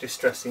that's what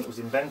distress ink was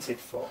invented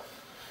for.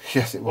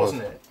 Yes, it was.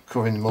 Wasn't it?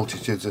 Covering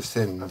multitudes of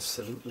sins.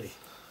 Absolutely.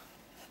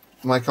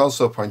 Mike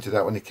also pointed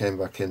out when he came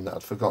back in that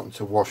I'd forgotten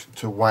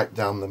to wipe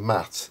down the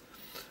mat,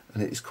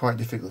 and it is quite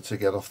difficult to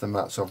get off the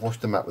mat. So I've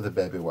washed the mat with a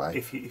baby wipe.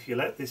 If you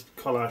let this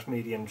collage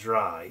medium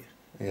dry,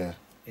 yeah,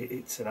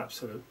 it's an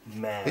absolute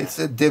mare. It's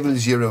a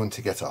devil's your own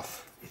to get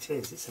off. It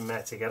is. It's a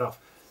mare to get off.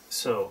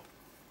 So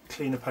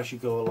clean up as you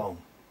go along.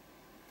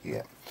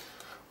 Yeah.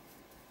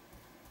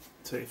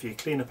 So if you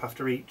clean up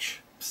after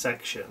each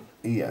section,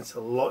 yeah, it's a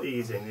lot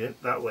easier.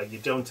 That way you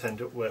don't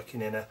end up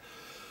working in a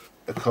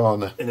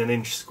corner, in an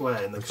inch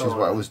square in the which corner. is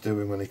what I was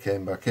doing when he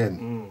came back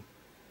in.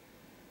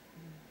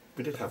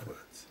 We did have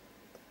words,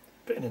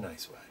 but in a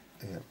nice way.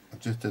 Yeah, I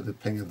just did the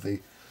ping of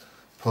the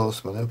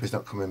postman. I hope he's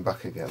not coming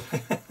back again.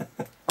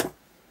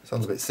 It's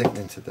all a bit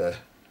sickening today.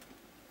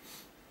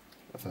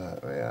 There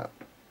we are.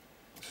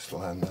 Just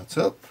line that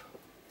up.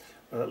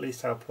 Well, at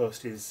least our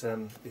post is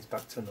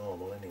back to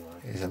normal anyway.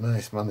 He's a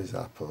nice man, is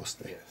our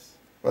postie. Yes.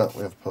 Well,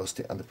 we have a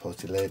postie and a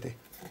postie lady.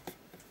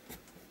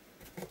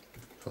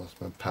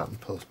 Postman Pat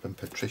and Postman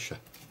Patricia.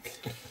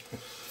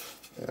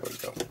 There we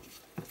go.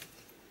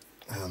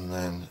 And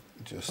then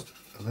just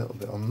a little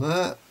bit on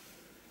there.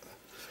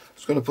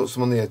 Just going to put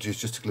some on the edges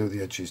just to glue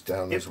the edges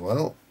down as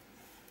well.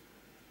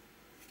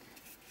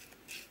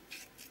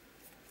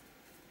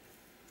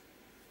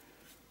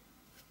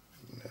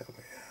 There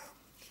we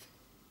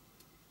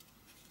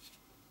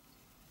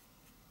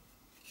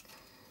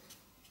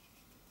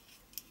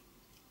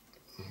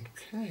are.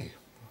 Okay.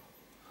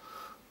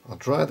 I'll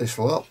dry this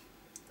lot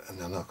and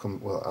then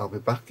I'll be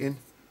back in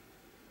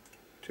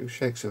 2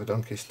 shakes of a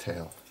donkey's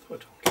tail.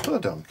 For a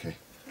donkey.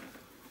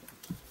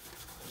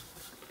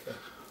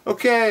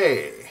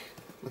 Okay.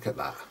 Look at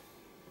that.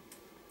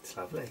 It's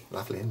lovely.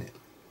 Lovely, isn't it?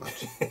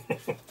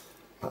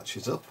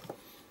 Matches up.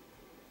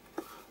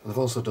 And I've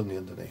also done the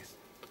underneath.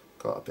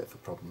 Got a bit of a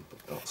problem, but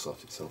that'll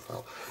sort itself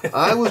out.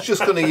 I was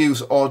just going to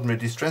use ordinary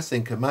distress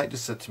ink, and Mike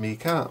just said to me, you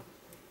can't.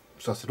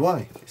 So I said,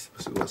 why? He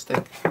said, it will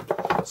stick.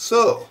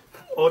 So.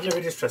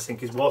 Ordinary distress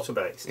ink is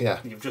water-based. Yeah.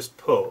 You've just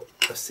put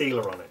a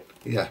sealer on it.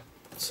 Yeah.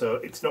 So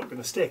it's not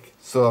going to stick.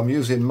 So I'm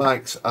using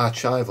Mike's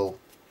archival.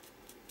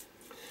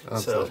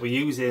 So we're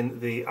using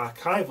the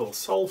archival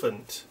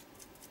solvent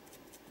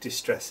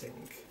distress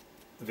ink,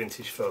 the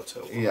vintage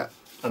photo one. Yeah.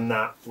 And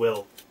that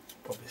will,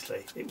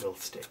 obviously, it will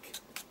stick.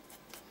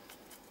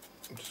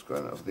 I'm just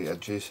going over the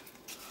edges.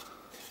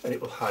 And it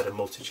will hide a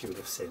multitude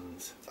of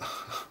sins.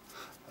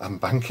 I'm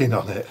banking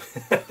on it.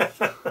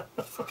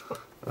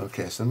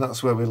 Okay, so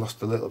that's where we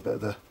lost a little bit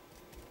of the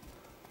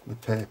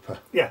paper.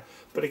 Yeah,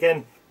 but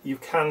again, you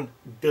can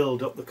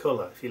build up the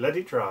colour. If you let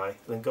it dry,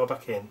 then go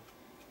back in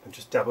and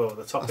just dab over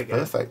the top again.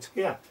 Perfect.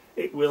 Yeah,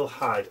 it will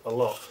hide a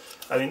lot.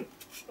 I mean,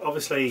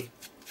 obviously,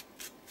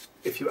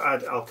 if you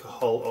add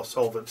alcohol or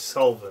solvent to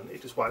solvent,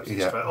 it just wipes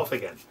it straight off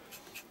again.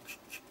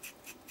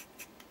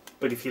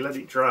 But if you let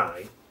it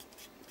dry,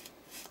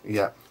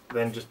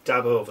 then just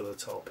dab over the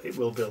top. It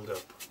will build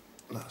up.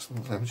 That's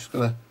lovely. I'm just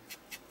going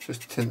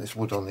to tint this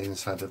wood on the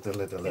inside of the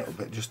lid a little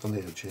bit, just on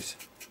the edges.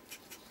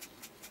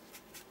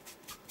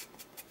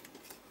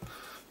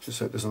 just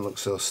so it doesn't look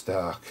so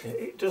stark. Yeah,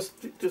 it does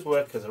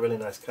work as a really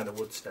nice kind of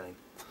wood stain.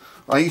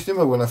 I used to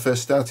remember when I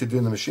first started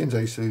doing the machines,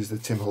 I used to use the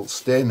Tim Holtz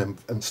stain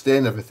and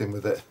stain everything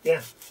with it.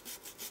 Yeah.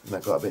 And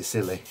that got a bit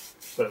silly.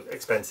 Well,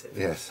 expensive.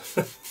 Yes.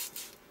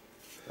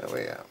 There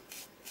we are.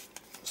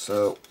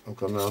 So I've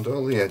gone around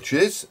all the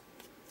edges.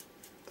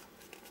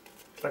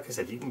 Like I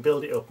said, you can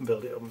build it up and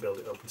build it up and build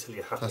it up until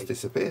you're happy. That's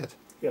disappeared.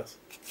 Yes.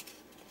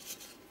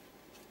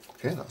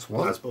 Okay, that's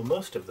one. As will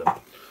most of them.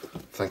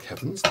 Thank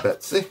heavens,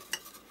 Betsy.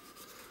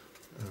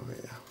 Oh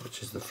yeah,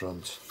 which is the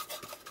front?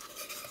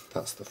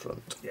 That's the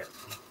front. Yeah.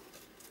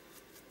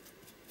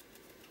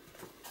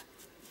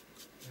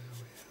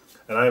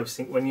 And I always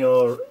think when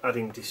you're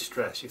adding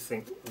distress, you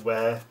think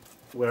where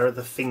are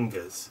the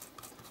fingers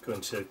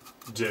going to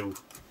do?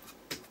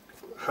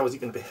 How is it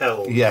going to be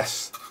held?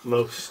 Yes.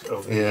 Most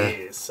of the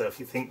years. So if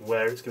you think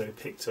where it's going to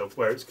be picked up,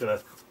 where it's going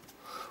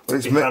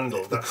to be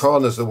handled, the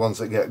corners are the ones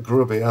that get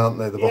grubby, aren't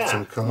they? The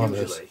bottom corners.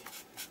 Usually.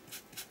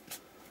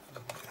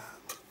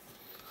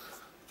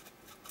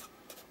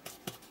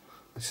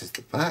 This is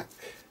the back.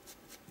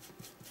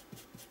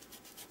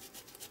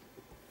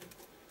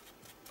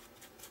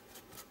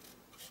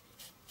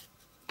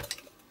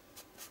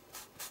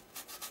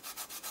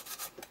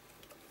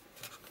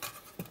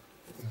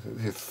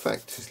 The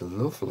effect is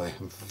lovely.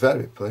 I'm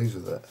very pleased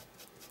with it.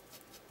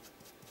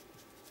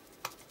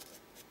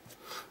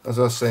 As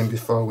I was saying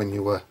before, when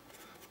you were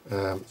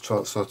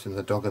sorting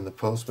the dog and the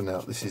postman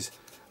out, this is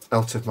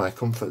out of my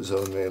comfort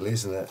zone, really,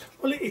 isn't it?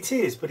 Well, it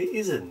is, but it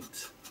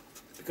isn't.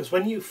 Because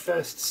when you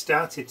first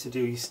started to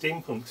do your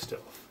steampunk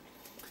stuff,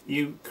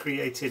 you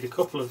created a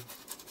couple of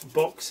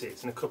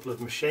boxes and a couple of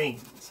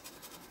machines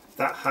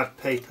that had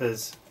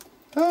papers.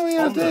 Oh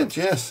yeah, I did.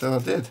 Yes, I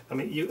did. I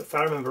mean, if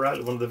I remember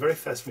rightly, one of the very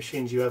first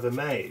machines you ever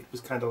made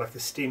was kind of like a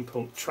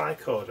steampunk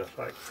tricorder,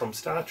 like from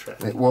Star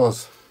Trek. It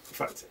was. In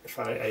fact, if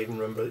I even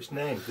remember its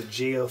name, the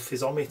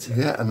geophysometer.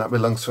 Yeah, and that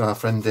belongs to our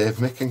friend Dave,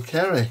 Mick and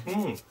Kerry.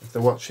 If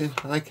they're watching,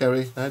 hi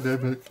Kerry, hi Dave,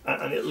 Mick.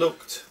 And it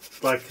looked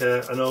like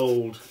an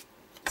old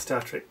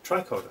Star Trek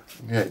tricorder.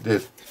 Yeah, it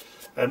did.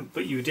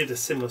 But you did a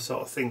similar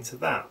sort of thing to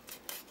that.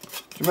 Do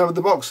you remember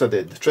the box I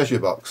did, the treasure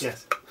box?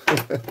 Yes.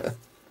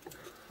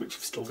 Which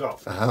you've still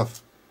got. I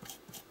have.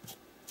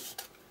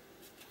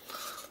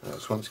 I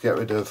just want to get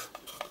rid of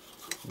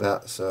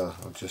that, so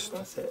I'll just...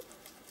 That's it.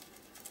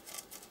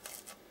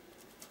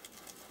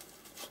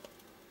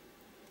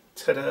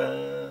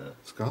 Ta-da!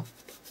 It's gone.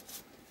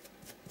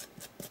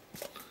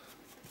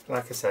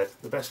 Like I said,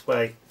 the best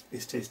way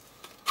is to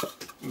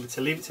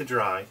leave it to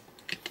dry,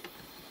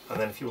 and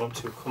then if you want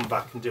to, come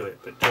back and do it.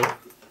 But don't,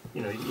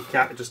 you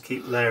can't just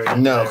keep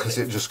layering. No, because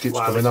it just keeps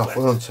coming off,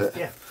 won't it?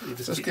 Yeah.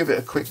 Just give it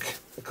a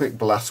quick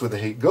blast with a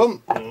heat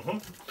gun.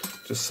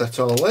 Just set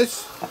all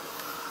this.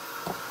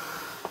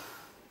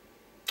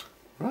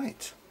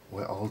 Right,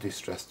 we're all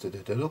distressed to do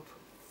it up.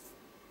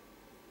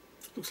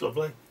 Looks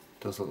lovely.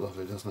 Does look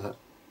lovely, doesn't it?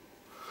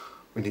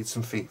 We need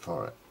some feet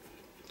for it.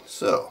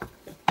 So,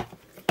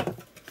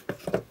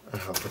 I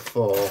have the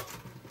 4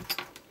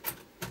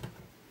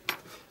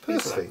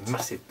 purse feet.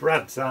 Massive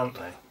brads, aren't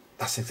they?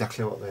 That's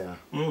exactly what they are.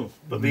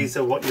 But these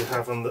are what you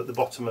have on the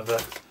bottom of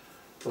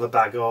a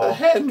bag or a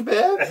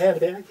handbag. A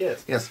handbag,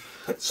 yes. Yes.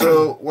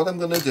 So what I'm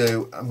going to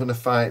do, I'm going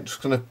to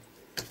just going to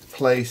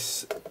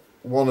place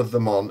one of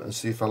them on and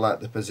see if I like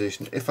the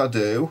position. If I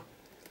do,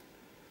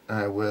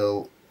 I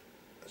will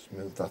just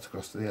move that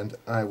across to the end.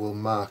 I will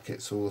mark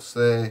it. So we'll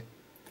say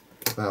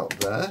about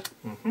there.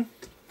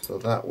 So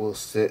that will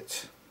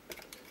sit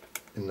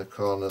in the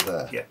corner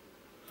there. Yeah.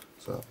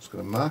 So I'm just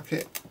going to mark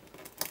it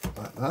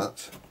like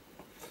that.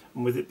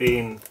 And with it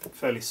being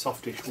fairly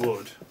softish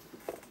wood.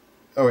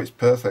 Oh, it's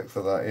perfect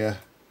for that, yeah.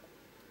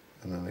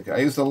 And then I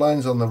use the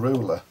lines on the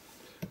ruler,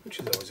 which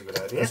is always a good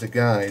idea, as a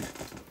guide.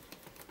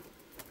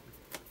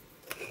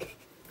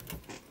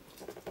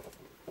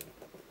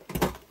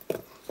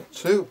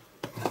 Two.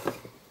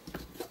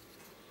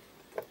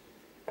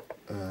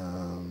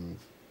 And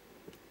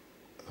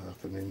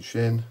half an inch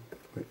in,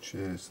 which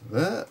is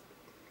there.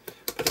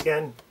 But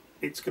again,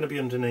 it's going to be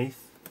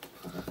underneath.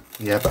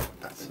 Yeah,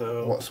 but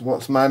so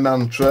what's my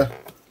mantra?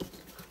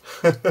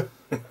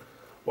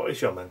 What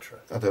is your mantra?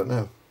 I don't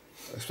know.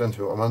 Explain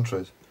to me what my mantra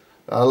is.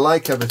 I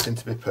like everything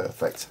to be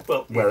perfect,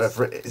 well,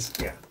 wherever it is.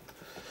 Yeah.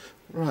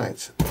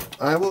 Right.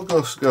 I will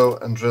go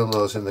and drill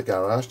those in the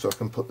garage so I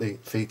can put the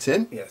feet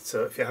in. Yeah,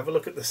 so if you have a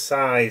look at the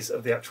size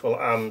of the actual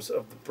arms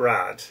of the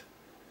brad,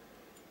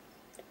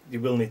 you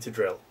will need to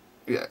drill.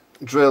 Yeah,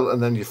 drill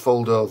and then you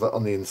fold over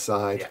on the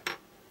inside. Yeah.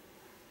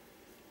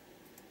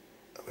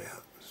 There we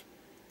are.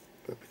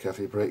 Be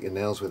careful you break your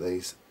nails with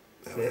these.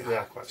 They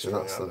are quite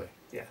strong, aren't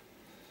they? Yeah.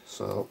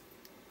 So,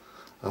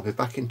 I'll be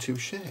back in 2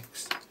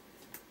 shakes.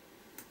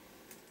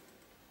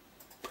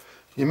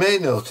 You may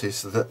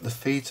notice that the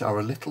feet are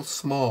a little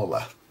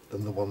smaller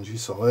than the ones you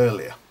saw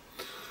earlier.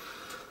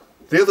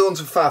 The other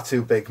ones were far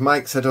too big.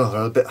 Mike said, oh,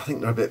 they're a bit, I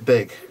think they're a bit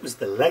big. It was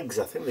the legs,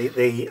 I think,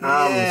 the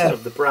arms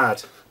of the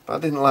brad. But I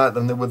didn't like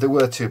them, they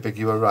were too big,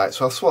 you were right.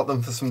 So I swapped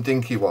them for some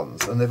dinky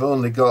ones, and they've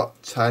only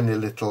got tiny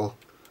little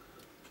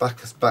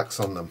backs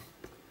on them.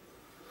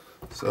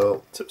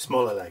 So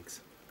smaller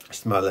legs.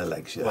 Smaller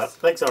legs, yes. Well,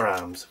 legs or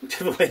arms,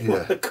 whichever way you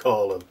want to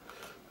call them.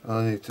 All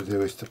I need to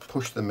do is to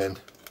push them in.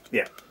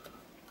 Yeah.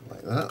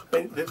 Like that. I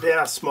mean, they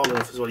are small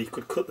enough as well. You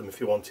could cut them if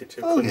you wanted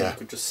to. Oh, yeah. You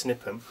could just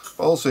snip them.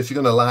 Also, if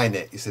you're going to line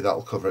it, you see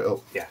that'll cover it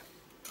up. Yeah.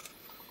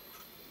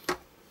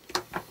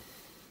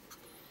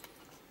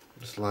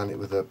 Just line it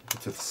with a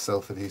bit of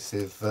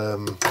self-adhesive,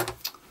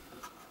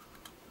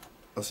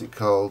 what's it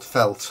called?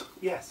 Felt.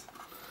 Yes.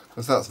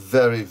 Because that's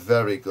very,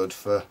 very good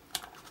for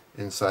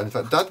inside. In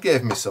fact, Dad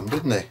gave me some,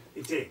 didn't he?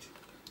 He did.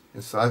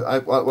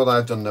 So what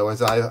I've done now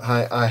is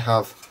I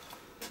have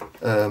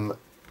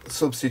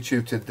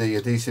substituted the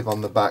adhesive on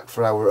the back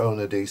for our own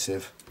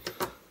adhesive,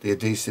 the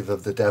adhesive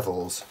of the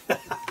devils,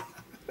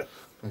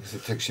 because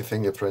it takes your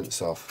fingerprints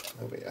off.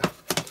 There we are.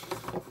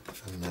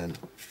 And then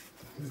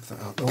move that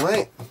out of the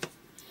way.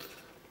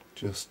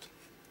 You're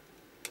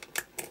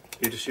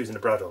just using a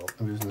brad awl?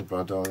 I'm using the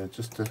brad awl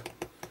just to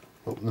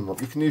open them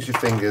up. You can use your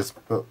fingers,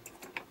 but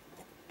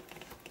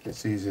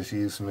it's easier to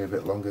use something a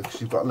bit longer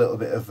because you've got a little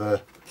bit of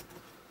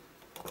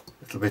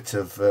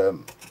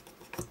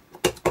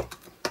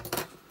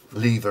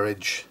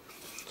leverage.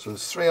 So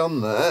there's 3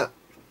 on there,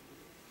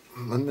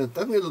 and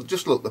they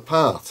just look the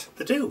part.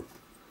 They do.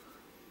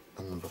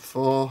 And number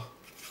 4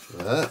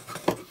 there.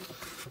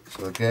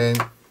 So again,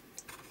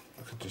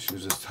 I could just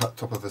use the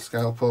top of a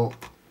scalpel,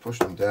 push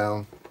them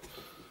down.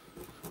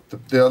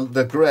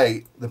 They're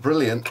great, they're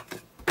brilliant,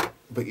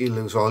 but you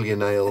lose all your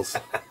nails.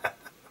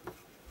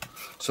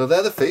 So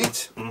they're the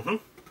feet.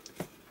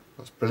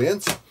 That's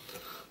brilliant.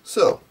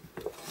 So,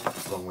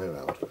 long way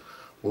around.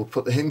 We'll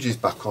put the hinges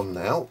back on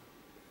now,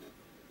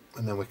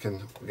 and then we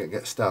can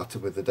get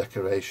started with the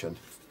decoration.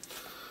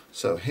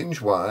 So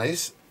hinge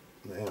wise,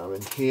 they are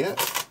in here.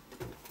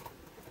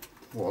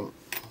 1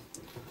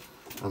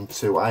 and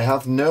 2. I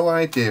have no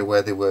idea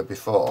where they were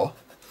before.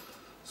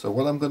 So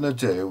what I'm going to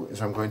do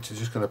is I'm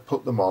just going to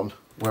put them on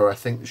where I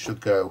think they should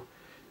go.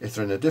 If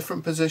they're in a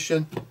different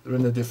position, they're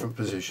in a different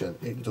position.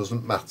 It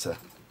doesn't matter.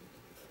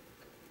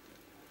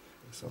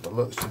 Let's have a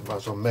look. So might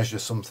as well measure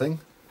something.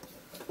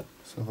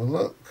 Let's have a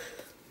look.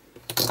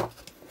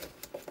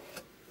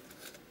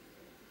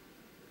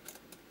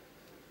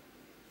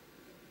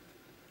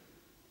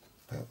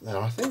 About there,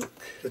 I think.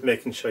 Just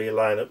making sure you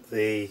line up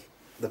the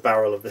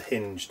barrel of the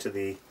hinge to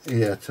the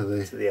to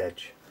the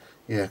edge.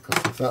 Yeah,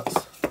 because if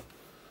that's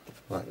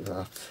like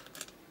that.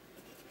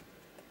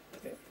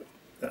 Yeah,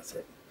 that's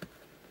it.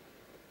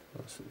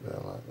 That's it there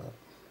like that.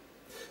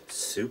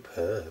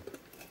 Superb.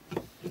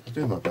 I'll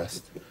do my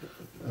best.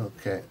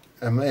 Okay,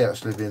 I may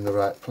actually be in the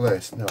right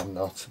place. No, I'm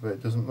not, but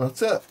it doesn't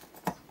matter.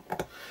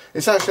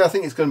 It's actually, I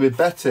think it's going to be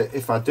better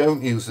if I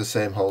don't use the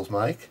same holes,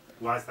 Mike.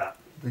 Why is that?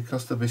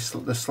 Because they'll be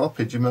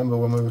sloppy. Do you remember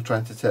when we were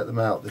trying to take them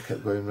out, they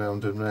kept going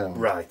round and round?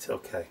 Right,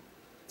 okay.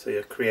 So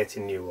you're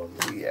creating new ones.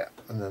 Yeah,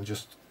 and then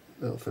just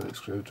a little Phillips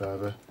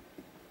screwdriver.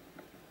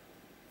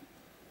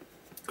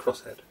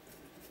 Crosshead.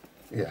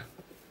 Yeah,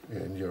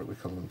 in Europe we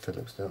call them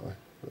Phillips, don't we?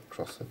 But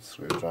crosshead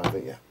screwdriver,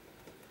 yeah.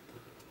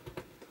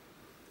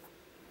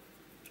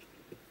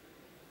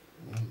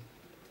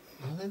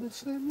 Are they the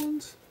same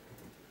ones?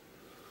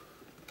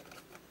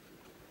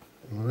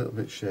 I'm a little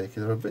bit shaky.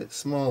 They're a bit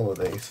smaller,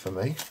 these, for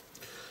me.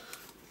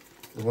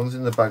 The ones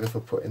in the bag are for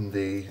putting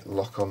the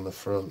lock on the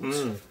front.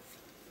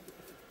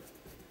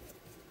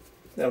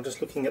 Now,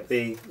 just looking at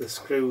the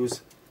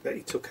screws that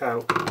you took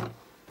out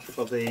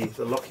for the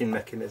locking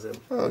mechanism.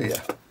 Oh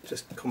yeah.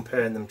 Just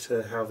comparing them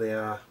to how they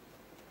are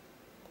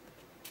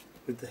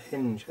with the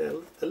hinge. They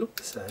look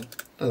the same.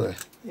 Do they?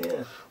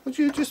 Yeah. Would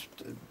you just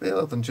be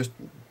able to just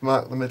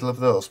mark the middle of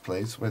those,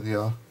 please, with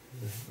the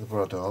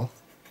brad awl?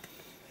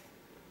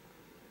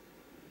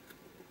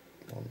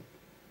 1,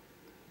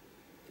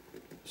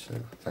 2.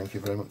 Thank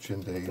you very much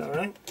indeed. All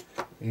right.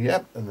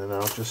 Yep, and then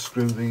I'll just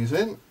screw these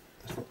in.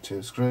 I've got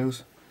 2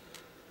 screws.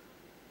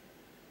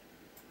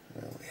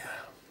 There we are.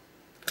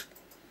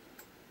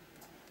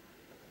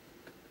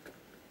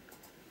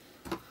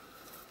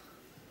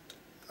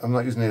 I'm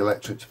not using the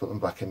electric to put them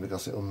back in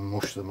because it'll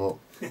mush them up.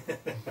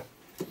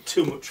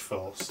 Too much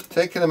force.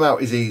 Taking them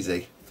out is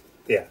easy.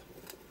 Yeah.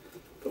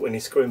 But when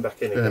you're screwing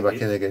back in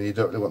again, you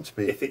don't really want to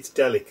be... If it's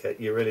delicate,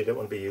 you really don't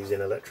want to be using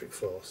electric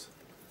force.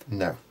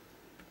 No.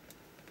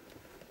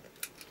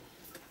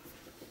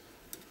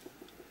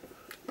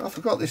 I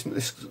forgot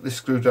this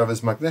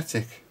screwdriver's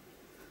magnetic.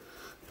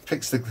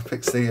 Picks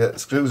the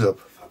screws up.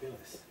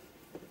 Fabulous.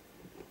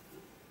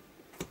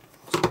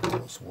 So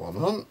that's 1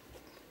 on.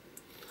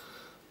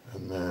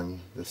 And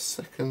then the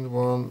second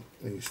one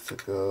needs to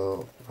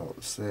go about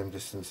the same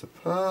distance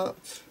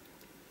apart.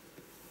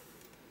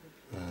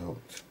 About, what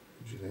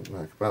do you think,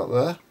 Mike, about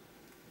there?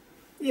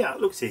 Yeah, it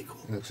looks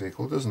equal. It looks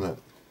equal, doesn't it?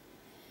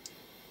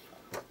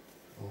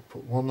 I'll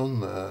put 1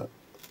 on there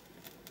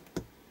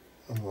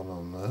and 1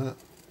 on there.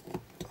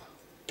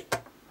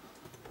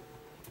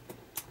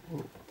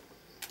 Oh,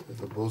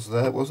 there's a buzz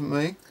there, it wasn't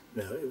me.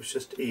 No, it was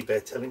just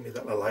eBay telling me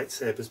that my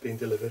lightsaber's been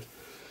delivered,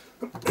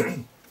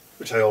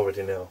 which I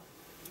already know.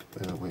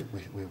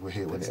 We're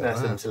here when it's nice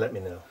of them to let me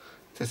know.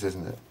 It is,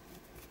 isn't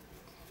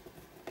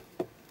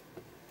it?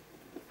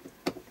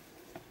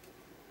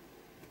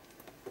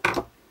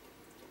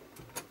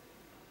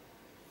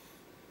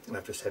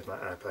 just had my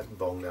iPad and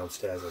bong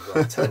downstairs as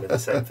well, telling me the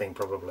same thing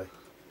probably.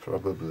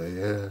 Probably,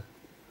 yeah.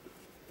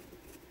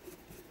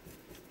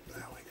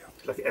 There we go.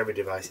 It's like every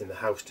device in the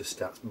house just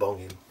starts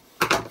bonging.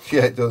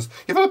 Yeah, it does.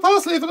 You've had a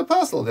parcel, you've had a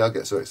parcel. They'll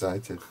get so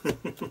excited. There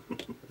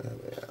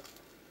we are.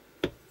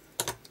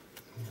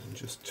 And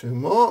just 2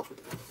 more.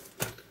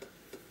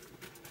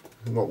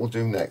 And what we'll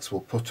do next,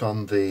 we'll put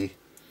on the...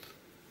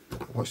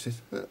 Watch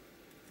this bit.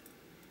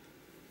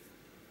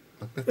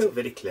 Oh,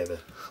 very clever.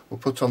 We'll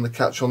put on the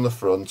catch on the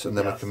front, and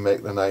then we can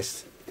make the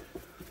nice...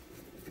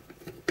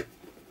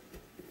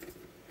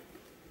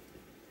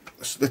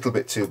 It's a little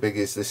bit too big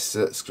is this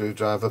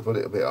screwdriver, but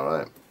it'll be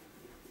alright.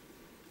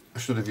 I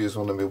should have used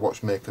one of my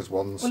watchmaker's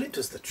ones. Well, it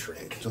does the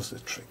trick. It does the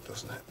trick,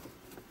 doesn't it?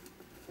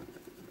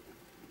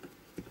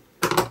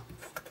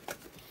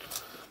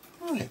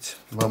 Right,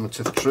 moment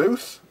of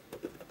truth.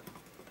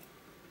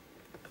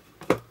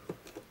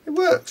 It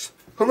works.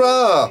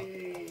 Hurrah!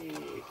 Yay.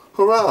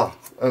 Hurrah!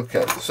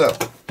 Okay, so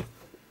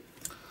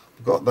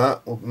we've got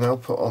that. We'll now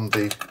put on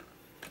the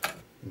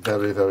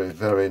very, very,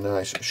 very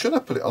nice. Should I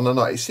put it on or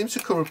not? It seems to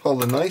cover up all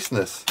the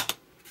niceness.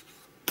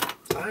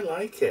 I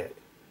like it.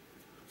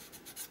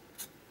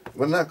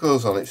 When that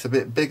goes on, it's a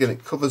bit big and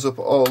it covers up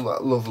all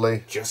that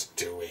lovely... Just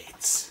do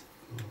it.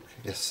 Okay,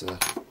 yes, sir.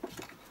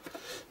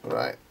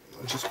 Right,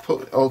 I'll just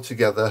put it all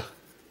together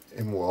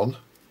in one.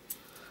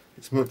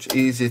 It's much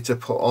easier to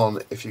put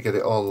on if you get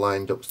it all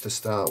lined up to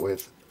start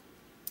with.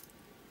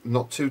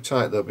 Not too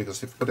tight though,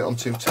 because if you put it on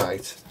too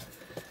tight,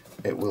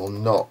 it will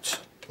not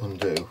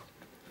undo.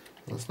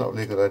 That's not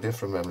really a good idea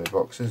for a memory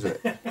box, is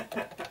it?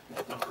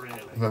 Not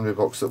really. A memory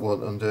box that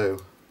won't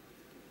undo.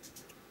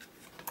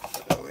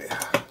 There we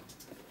are.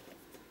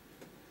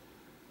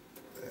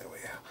 There we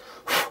are.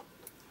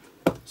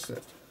 That's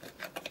it.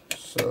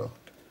 So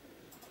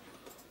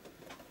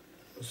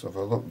have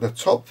a look. The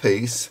top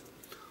piece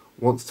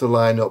wants to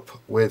line up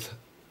with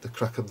the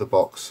crack of the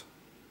box,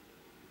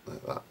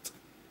 like that.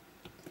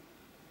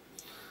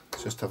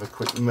 Let's just have a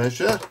quick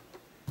measure.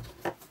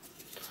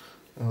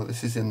 Oh,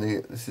 this is in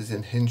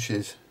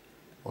inches,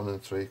 1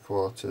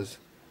 3/4.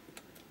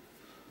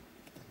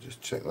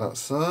 Just check that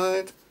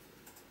side.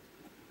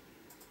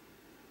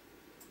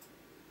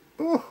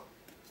 Oh,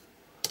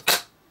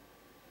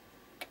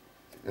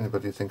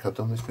 anybody think I've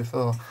done this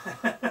before?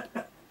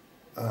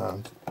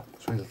 And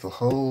 3 little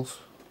holes.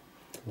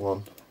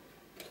 1.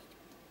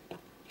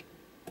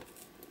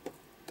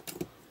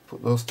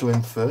 Put those 2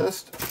 in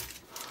first.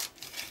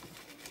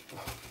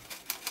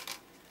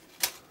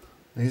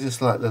 These are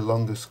slightly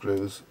longer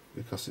screws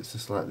because it's a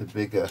slightly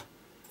bigger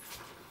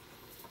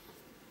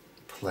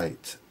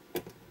plate.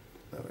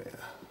 There we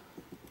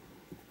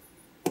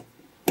are.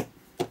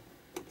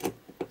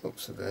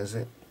 Oops, so there's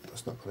it.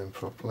 That's not put in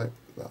properly.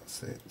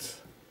 That's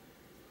it.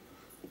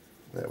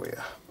 There we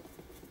are.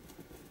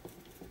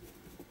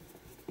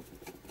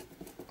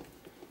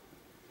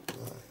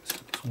 Right, so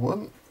that's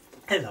 1.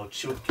 Hello,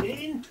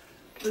 Chuckin.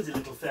 There's a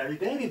little fairy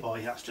baby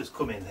boy that's just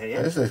come in here.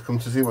 Yes, they've come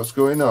to see what's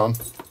going on.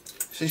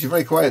 Since you're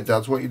very quiet,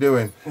 Dads, what are you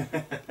doing?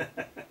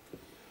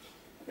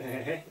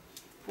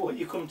 What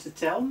you come to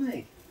tell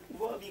me?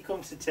 What have you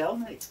come to tell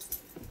me?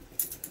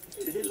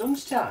 Is it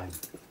lunchtime?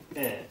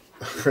 Yeah.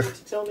 You come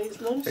to tell me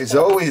it's lunchtime? It's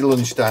always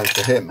lunchtime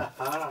for him.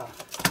 Well,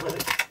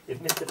 if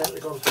Mr.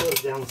 Bentley Bob's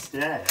goes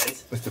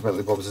downstairs, Mr.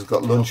 Bentley Bob's has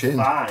got lunch in.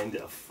 Find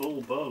a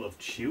full bowl of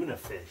tuna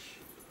fish.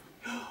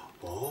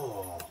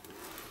 Oh.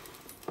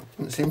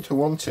 Didn't seem to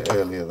want it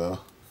earlier though.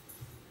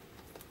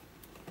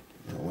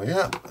 There we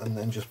are, and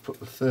then just put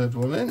the 3rd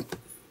one in.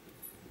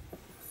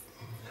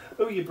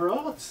 Oh, you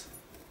brought?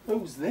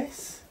 Who's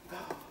this?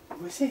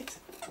 Who is it?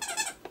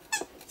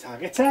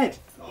 Targeted.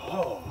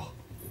 Oh.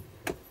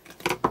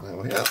 There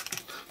we are.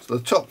 So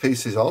the top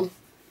piece is on.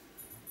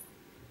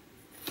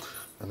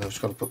 And I've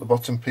just got to put the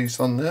bottom piece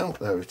on now.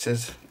 There it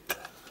is.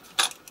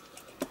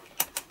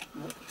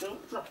 No,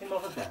 don't drop him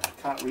over there. I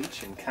can't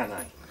reach him, can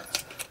I?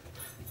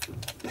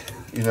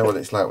 You know what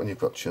it's like when you've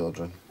got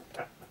children.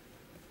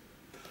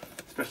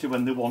 Especially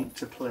when they want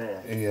to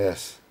play.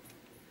 Yes.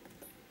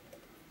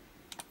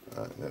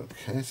 Right,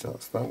 okay, so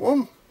that's that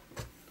one.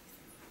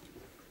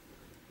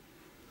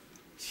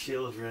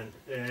 Children,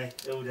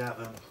 who'd have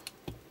them?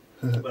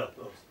 Well,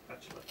 those,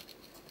 actually.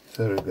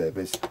 Fairy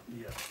babies.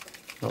 Yeah.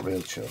 Not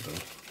real children.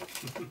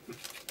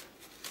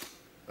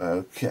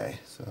 Okay,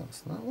 so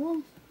that's that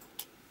one.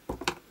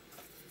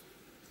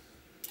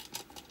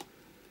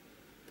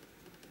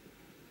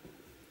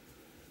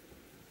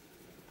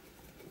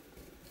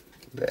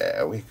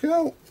 There we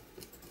go.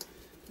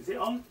 Is it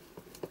on?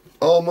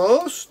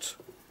 Almost.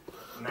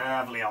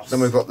 Marvellous.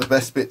 Then we've got the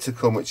best bit to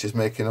come, which is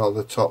making all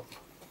the top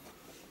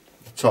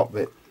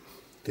bit,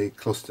 the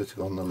cluster to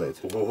go on the lid.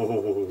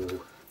 Oh,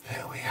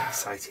 there we are.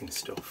 Exciting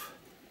stuff.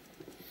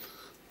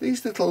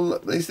 These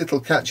little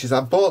catches,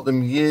 I bought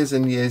them years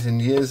and years and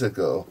years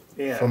ago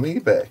from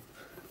eBay,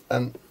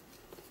 and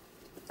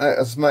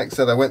as Mike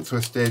said, I went through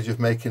a stage of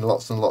making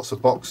lots and lots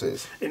of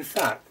boxes. In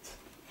fact,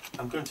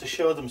 I'm going to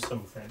show them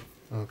something.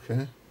 Okay.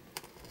 I'm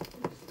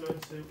just going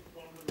to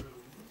one of the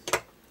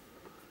rooms.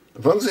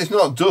 As long as it's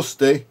not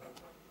dusty.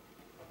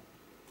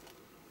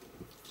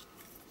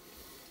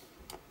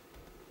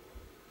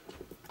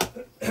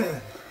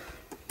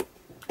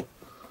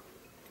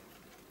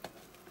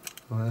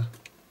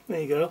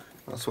 There you go.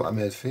 That's what I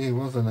made for you,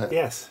 wasn't it?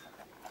 Yes.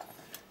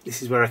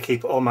 This is where I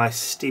keep all my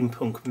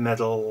steampunk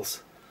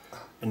medals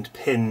and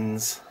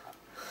pins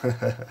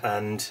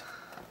and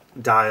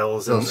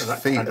dials. Those and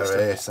that feet kind of are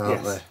stuff. ace,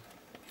 aren't Yes.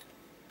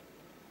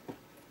 they?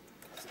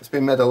 It's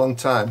been made a long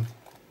time.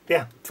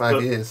 Yeah.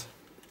 5 years.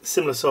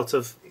 Similar sort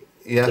of.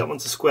 Yeah. That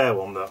one's a square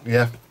one though.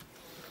 Yeah.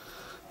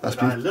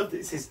 I love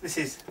this. This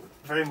is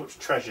very much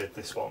treasured.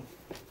 This one.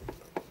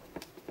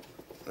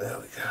 There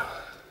we go.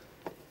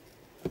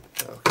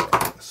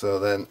 Okay. So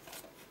then,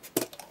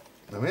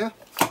 there we are.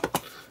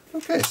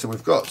 Okay. So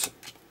we've got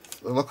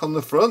the lock on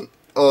the front.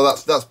 Oh,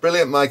 that's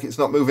brilliant, Mike. It's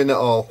not moving at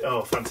all.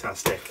 Oh,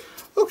 fantastic.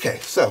 Okay.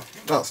 So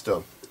that's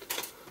done.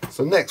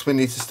 So next we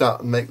need to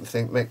start and make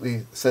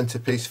the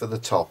centerpiece for the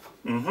top.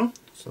 Mm-hmm.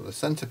 So the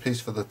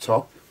centerpiece for the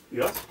top.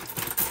 Yes.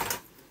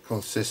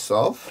 Consists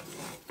of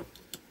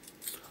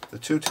the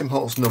 2 Tim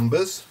Holtz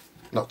numbers,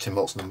 not Tim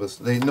Holtz numbers,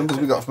 the numbers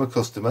we got from a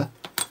customer,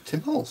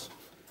 Tim Holtz.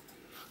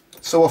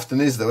 So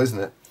often is though, isn't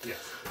it? Yes.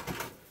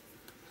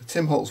 The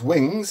Tim Holtz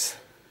wings,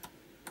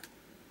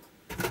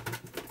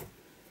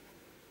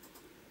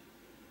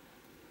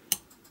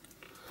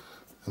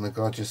 and the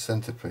gorgeous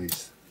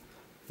centerpiece.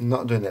 I'm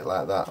not doing it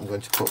like that, I'm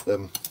going to put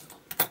them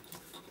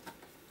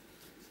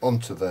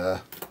onto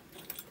there.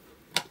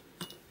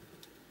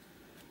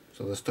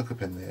 So they're stuck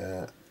up in the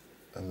air,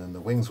 and then the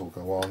wings will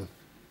go on,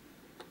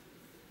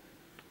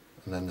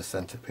 and then the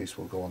centerpiece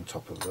will go on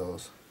top of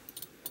those.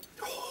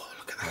 Oh,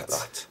 look at Like that!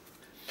 that.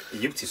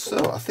 Beautiful.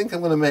 So I think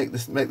I'm going to make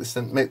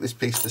this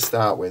piece to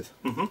start with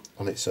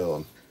on its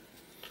own.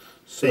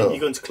 So you're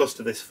going to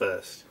cluster this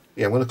first.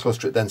 Yeah, I'm going to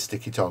cluster it, then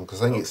stick it on,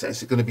 because I think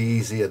it's going to be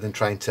easier than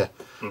trying to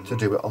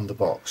do it on the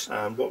box.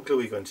 And what glue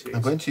are you going to use?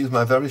 I'm going to use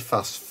my very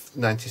fast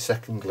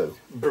 90-second glue.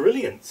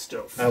 Brilliant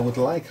stuff. I would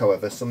like,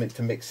 however, something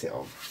to mix it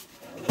on.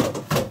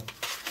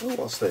 Oh,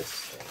 what's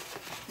this?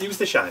 Use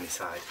the shiny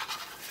side.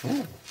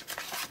 Oh,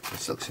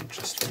 this looks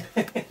interesting.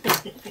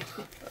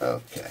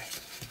 Okay.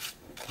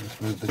 Let's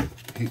move the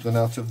heat gun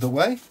out of the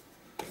way.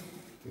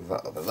 Move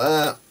that over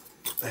there.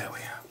 There we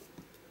are.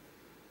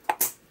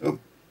 Oh,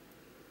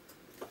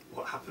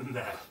 What happened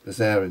there?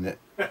 there's air in it.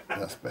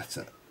 That's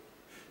better.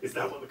 Is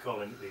that what they're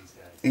calling it these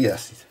days?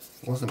 Yes,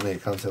 it wasn't me. I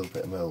can't tell a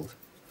bit of mould.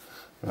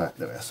 Right,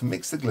 there we are. So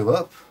mix the glue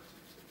up.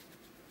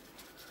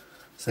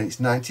 So it's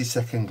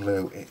 90-second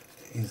glue. It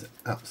is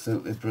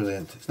absolutely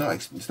brilliant.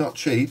 It's not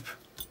cheap,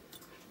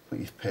 but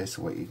you pay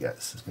for what you get,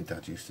 as my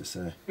dad used to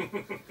say. Give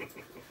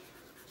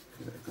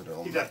it a good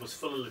old. Your dad was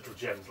full of little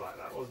gems like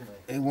that, wasn't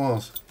he? It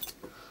was.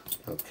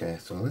 Okay,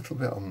 so a little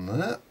bit on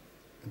there.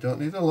 You don't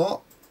need a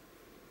lot.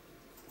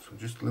 So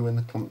just gluing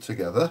the clump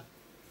together.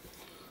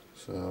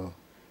 So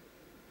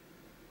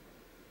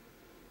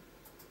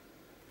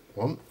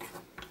 1.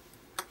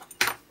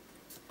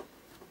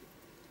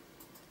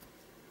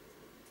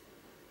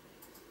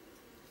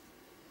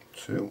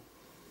 2.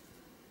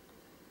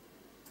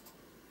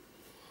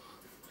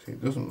 See,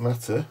 it doesn't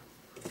matter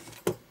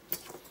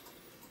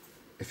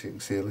if you can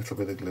see a little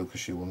bit of glue,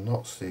 because you will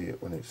not see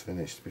it when it's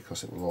finished,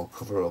 because it will all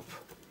cover up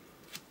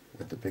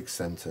with the big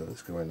centre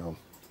that's going on.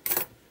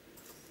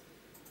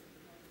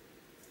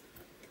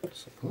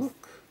 Let's have a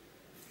look.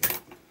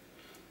 Just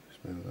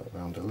move that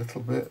around a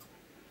little bit,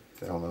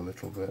 down a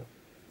little bit.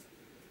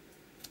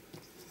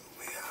 There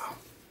we are.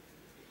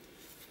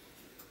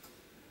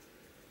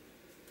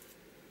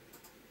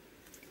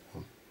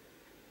 1,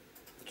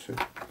 2.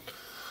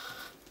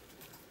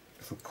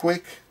 If we're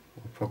quick,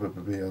 we'll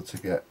probably be able to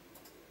get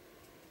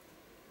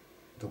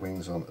the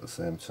wings on at the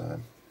same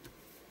time.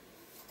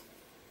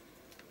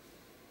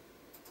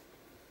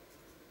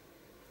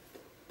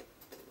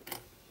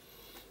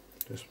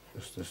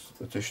 Just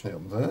addition it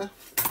up there.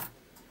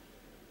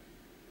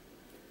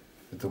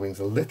 With the wings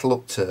a little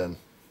upturn.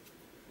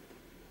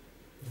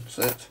 That's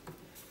it.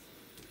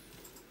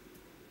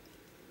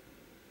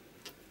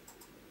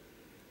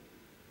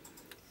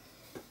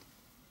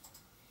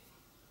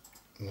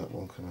 And that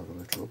one can have a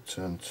little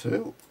upturn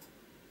too.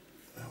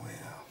 There we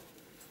are.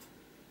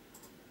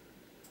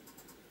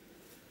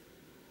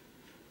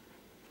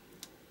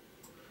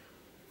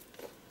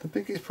 The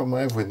biggest problem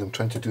I have with them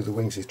trying to do the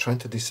wings is trying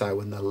to decide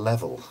when they're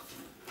level.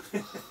 I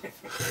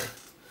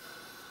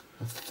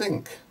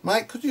think.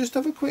 Mike, could you just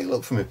have a quick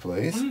look for me,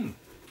 please? I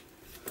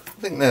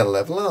think they're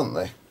level, aren't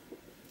they?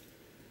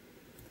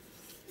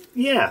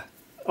 Yeah.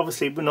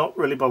 Obviously, we're not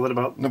really bothered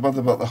about... Not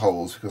bothered about the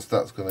holes, because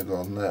that's going to go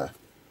on there.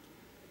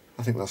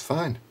 I think that's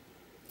fine.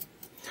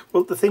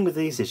 Well, the thing with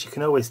these is you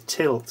can always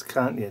tilt,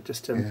 can't you,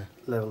 just to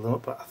level them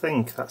up. But I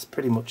think that's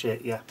pretty much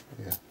it, yeah.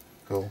 Yeah,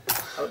 cool.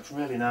 That looks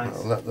really nice.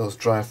 I'll let those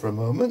dry for a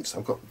moment.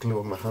 I've got glue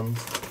on my hand.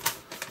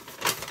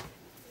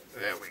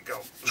 There we go.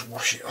 Just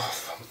wash it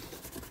off.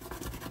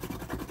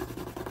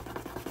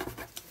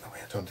 Oh, I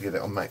don't want to get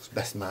it on Mike's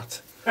best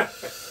mat.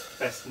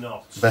 Best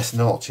not. Best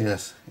not,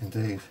 yes,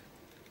 indeed.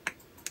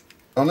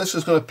 Oh, this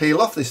was going to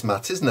peel off this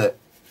mat, isn't it?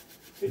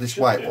 This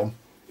white one.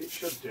 It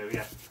should do,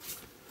 yeah.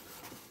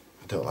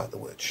 I don't like the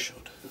word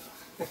should.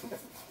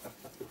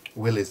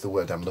 Will is the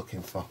word I'm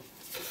looking for.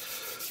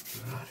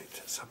 Right,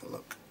 let's have a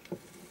look.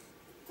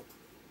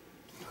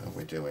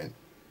 we're doing.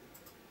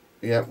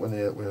 Yeah,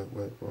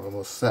 we're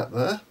almost set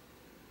there.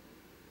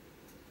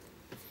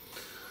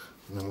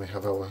 And then we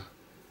have our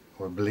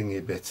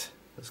blingy bit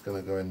that's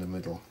going to go in the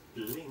middle.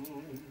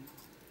 Bling.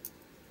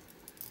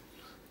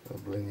 Our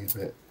blingy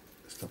bit.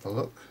 Let's have a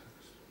look.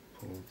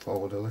 Pull them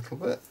forward a little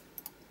bit.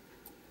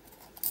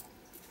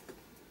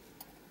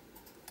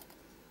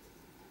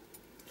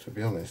 To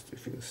be honest,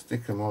 if you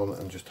stick them on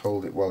and just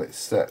hold it while it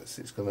sets,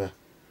 it's gonna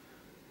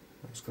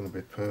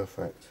be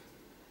perfect.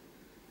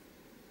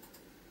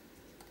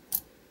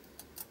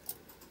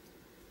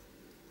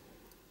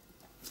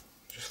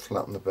 Just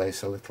flatten the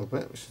base a little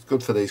bit, which is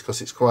good for these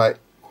because it's quite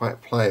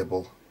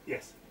pliable.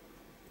 Yes.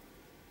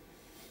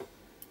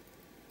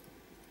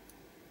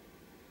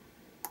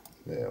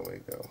 There we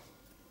go.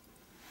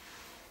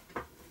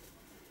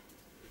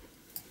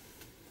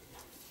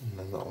 And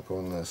then that'll go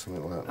on there,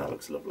 something like that. That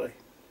looks lovely.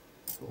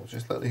 So we'll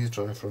just let these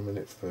dry for a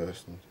minute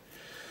first. And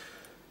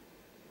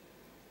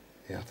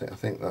yeah, I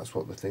think that's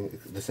what the thing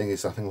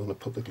is. I think I'm going to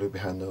put the glue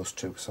behind those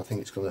two because I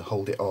think it's going to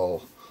hold it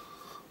all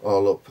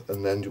up,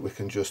 and then we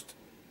can just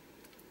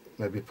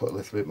maybe put a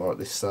little bit more at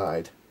this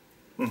side,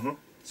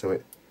 so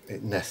it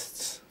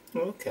nests.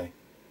 Okay.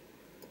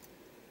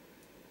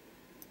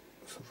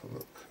 Let's have a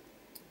look.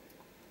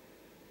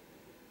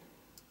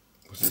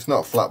 Because it's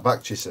not flat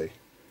backed, you see.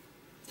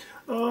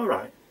 All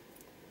right.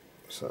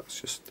 So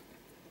let's just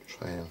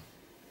try and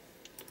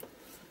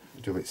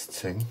do its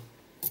thing.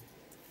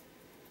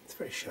 It's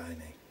very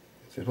shiny.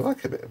 It would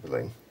like a bit of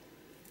bling.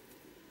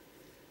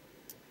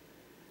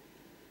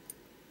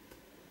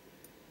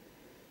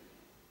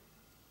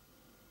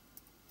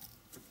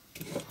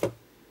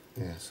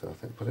 Yeah, so I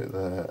think put it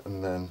there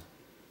and then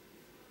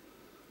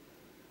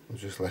we'll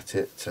just let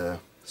it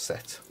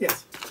set.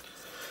 Yes.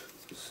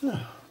 So,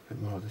 a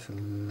bit more of this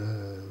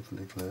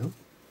lovely glue.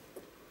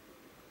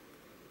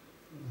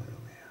 There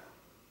we are.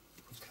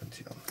 Put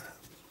plenty on there.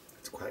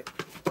 It's quite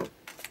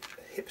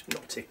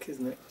hypnotic,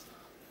 isn't it?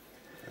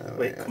 Oh,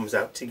 When it comes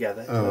out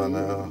together. Oh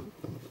no.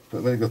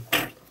 But when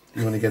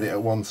you only get it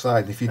at one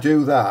side. If you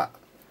do that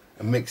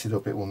and mix it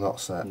up, it will not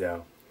set.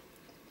 No.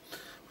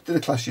 We did a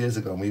class years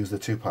ago and we used the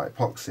two-part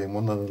epoxy, and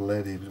one of the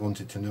ladies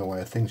wanted to know why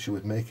a thing she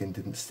was making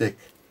didn't stick.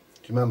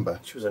 Do you remember?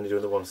 She was only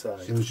doing the one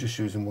side. She was just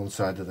using one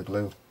side of the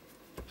glue.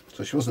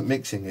 So she wasn't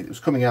mixing it. It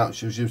was coming out and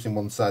she was using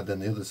one side then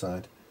the other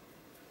side.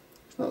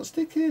 It's not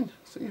sticking.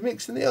 So you're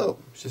mixing it up.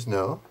 She says,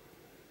 no.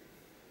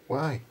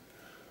 Why?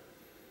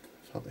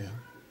 It's not there.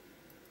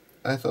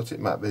 I thought it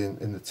might be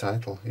in the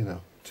title, you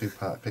know,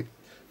 two-part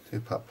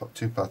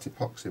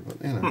epoxy,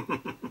 but you know.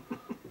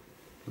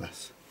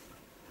 Bless.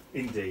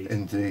 Indeed.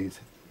 Indeed.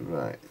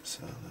 Right,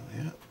 so there we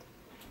are.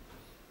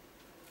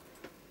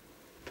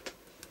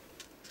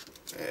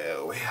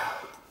 There we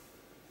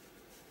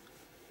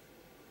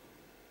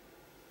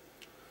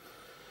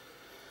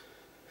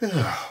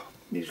are.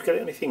 You just get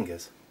it on your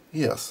fingers?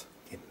 Yes.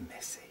 You're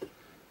messy.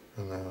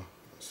 And now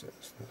that's it.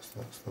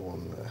 That's the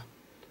one there.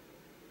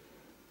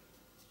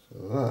 So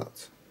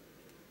that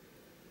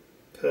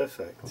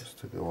Perfect. has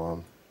to go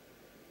on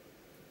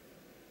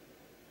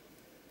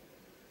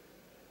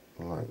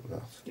like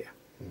that. Yeah.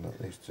 And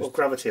that needs to Well,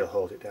 gravity will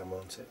hold it down,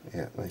 won't it?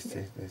 yeah, needs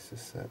to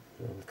set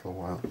for a little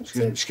while.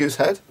 Excuse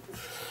head.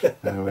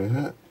 There we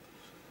are.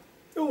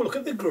 Oh, look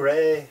at the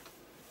grey.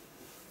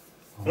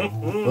 Oh,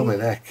 blooming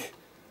heck.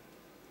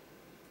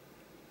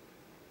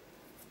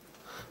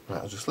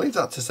 Right, I'll just leave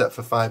that to set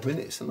for 5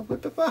 minutes and I'll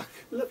be back.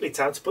 Lovely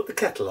time to put the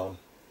kettle on.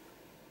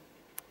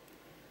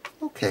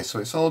 Okay, so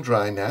it's all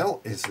dry now.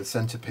 Is the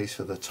centrepiece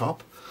for the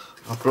top.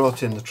 I've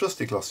brought in the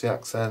trusty glossy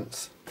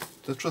accents,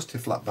 the trusty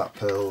flat back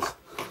pearls,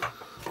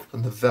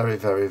 and the very,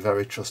 very,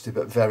 very trusty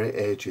but very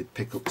aged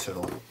pickup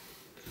tool.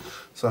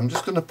 So I'm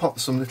just going to pop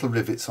some little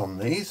rivets on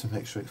these and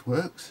make sure it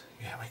works.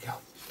 Here we go.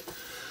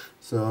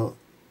 So,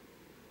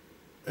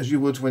 as you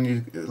would when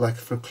you, like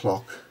for a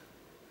clock.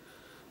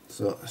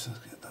 So let's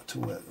get that to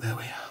work. There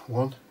we are.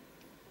 1,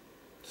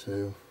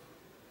 2,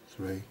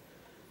 3,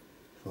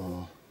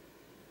 4,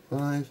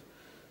 5,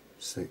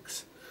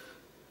 6,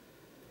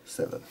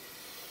 7.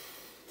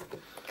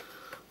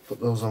 Put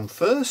those on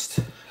first,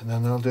 and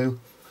then I'll do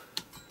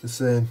the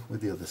same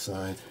with the other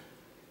side.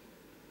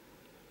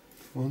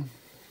 1,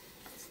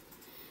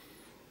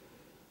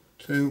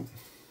 2,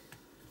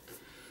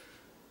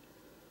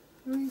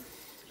 3.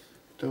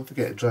 Don't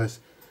forget it dries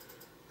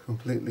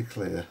completely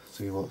clear,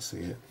 so you won't see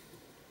it.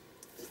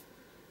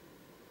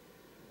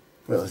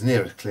 Well, it's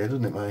near as clear,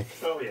 doesn't it, Mike?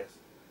 Oh, yes.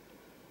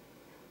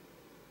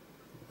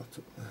 That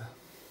up there.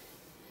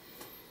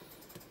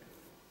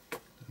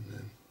 And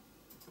then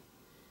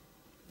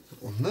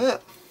that one there.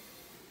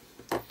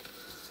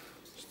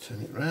 Just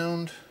turn it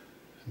round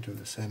and do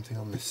the same thing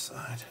on this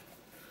side.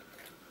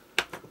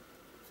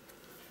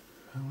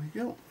 There we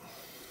go.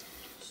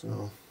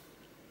 So,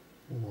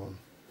 1,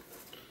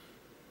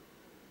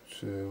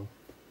 2,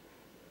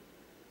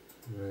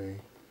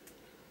 3.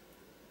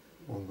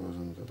 One goes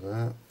under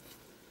that.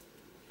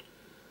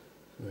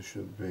 There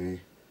should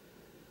be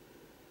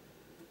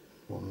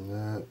one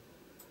there,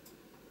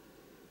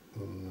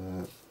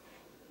 and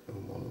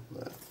one up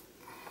there.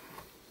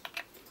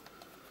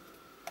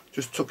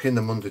 just tucking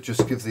them under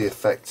just gives the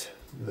effect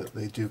that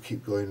they do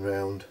keep going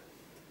round.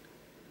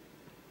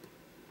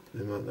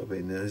 They might not be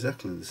in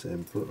exactly the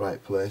same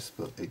right place,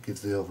 but it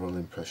gives the overall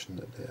impression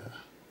that they are.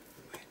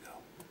 There we go.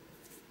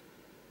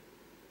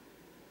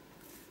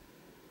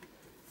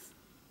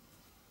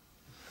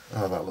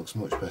 Oh, that looks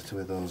much better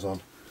with those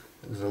on.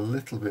 It was a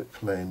little bit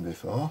plain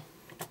before.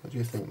 What do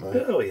you think,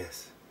 Mike? Oh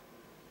yes.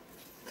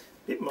 A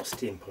bit more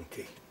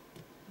steampunky.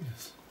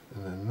 Yes.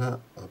 And then that,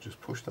 I'll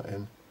just push that in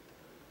and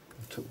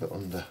tuck that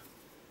under.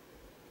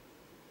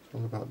 It's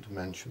all about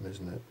dimension,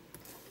 isn't it?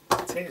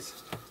 It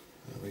is.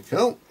 There we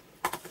go.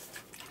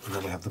 And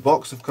then we have the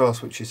box, of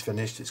course, which is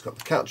finished. It's got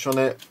the catch on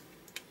it,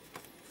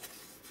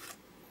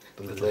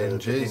 the little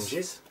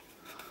hinges,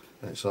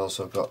 and it's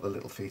also got the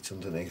little feet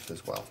underneath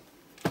as well.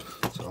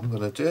 So I'm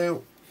going to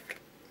do,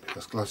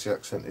 because glossy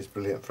accent is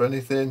brilliant for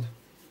anything,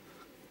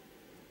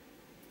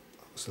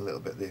 it's a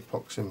little bit of the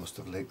epoxy must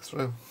have leaked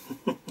through.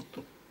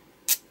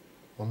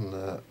 One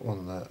there,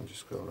 and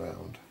just go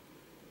around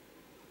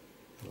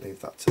and leave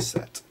that to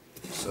set.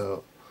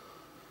 So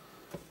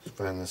just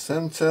find the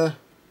centre,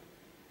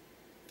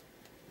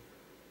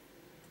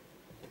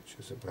 which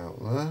is about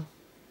there.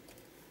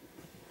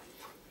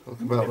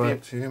 Look about maybe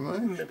right to you,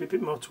 mate. Maybe a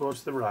bit more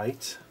towards the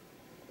right.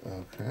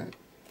 Okay.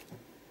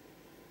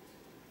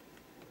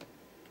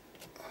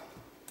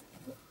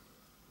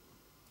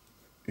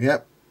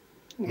 Yep.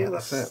 Yeah,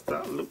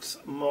 that looks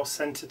more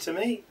centre to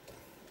me.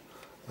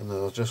 And then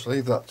I'll just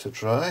leave that to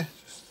dry.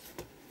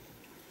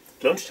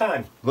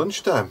 Lunchtime.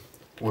 Lunchtime.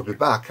 We'll be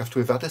back after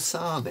we've had a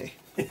sarnie.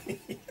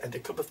 And a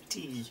cup of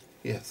tea.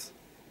 Yes.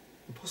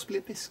 And possibly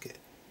a biscuit.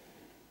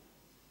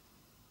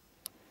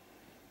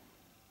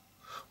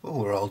 Well,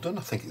 we're all done.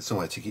 I think it's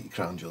somewhere to get your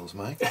crown jewels,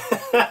 Mike.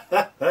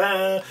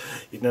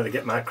 You'd never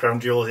get my crown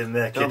jewels in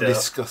there, kiddo.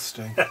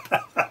 Disgusting.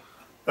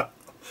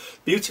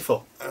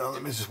 Beautiful.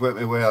 Let me just work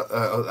my way out.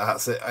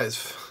 That's it.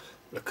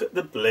 Look at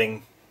the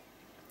bling.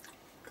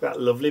 Look at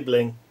that lovely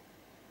bling.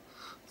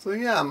 So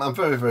yeah, I'm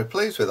very, very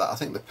pleased with that. I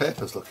think the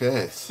papers look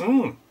ace.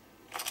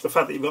 The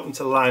fact that you've got them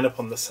to line up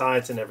on the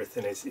sides and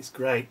everything is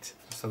great.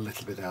 It's a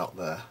little bit out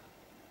there,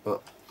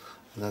 but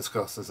and then of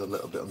course there's a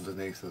little bit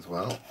underneath as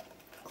well.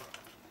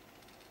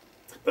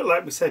 But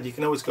like we said, you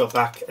can always go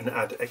back and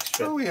add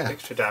extra,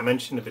 extra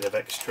dimension, a bit of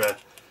extra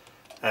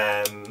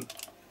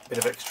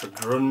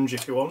grunge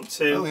if you want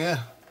to. Oh yeah,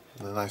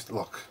 and a nice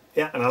look.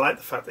 Yeah, and I like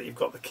the fact that you've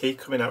got the key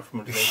coming out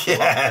from underneath.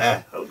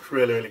 Yeah, that looks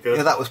really, really good.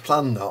 Yeah, that was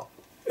planned, not.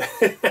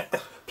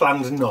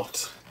 Planned,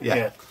 not.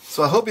 Yeah.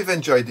 So I hope you've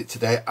enjoyed it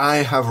today. I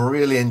have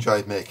really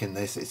enjoyed making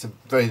this. It's a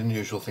very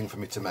unusual thing for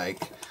me to make.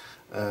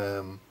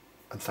 And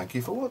thank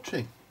you for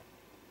watching.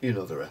 You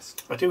know the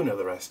rest. I do know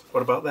the rest.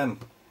 What about them?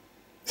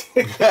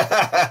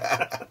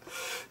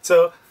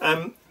 So,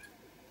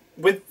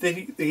 with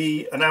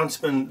the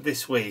announcement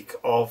this week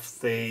of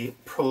the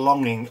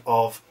prolonging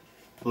of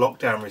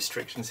lockdown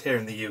restrictions here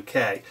in the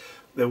UK,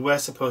 there were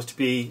supposed to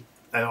be,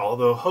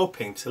 although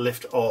hoping to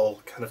lift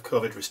all kind of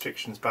COVID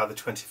restrictions by the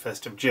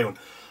 21st of June.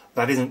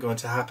 That isn't going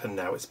to happen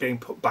now. It's being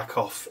put back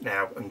off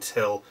now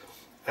until,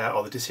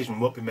 or the decision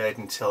won't be made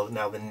until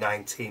now the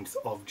 19th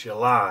of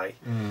July,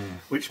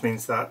 which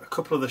means that a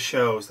couple of the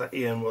shows that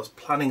Ian was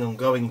planning on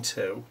going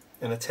to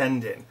and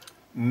attending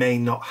may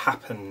not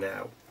happen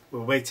now.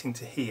 We're waiting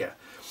to hear.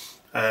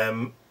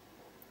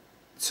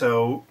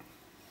 So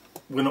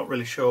we're not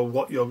really sure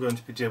what you're going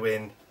to be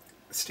doing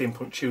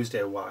Steampunk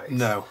Tuesday wise.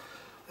 No.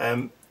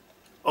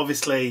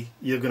 Obviously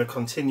you're going to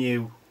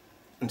continue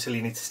until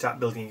you need to start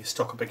building your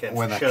stock up again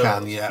when for shows. I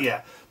can, yeah.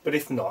 Yeah, but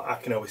if not, I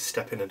can always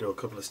step in and do a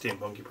couple of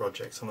steampunky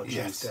projects on a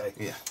Tuesday.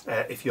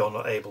 If you're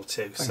not able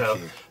to. Thank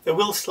you. There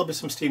will still be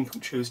some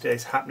Steampunk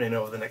Tuesdays happening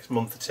over the next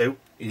month or two.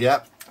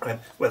 Yep.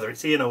 Whether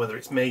it's Ian or whether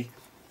it's me,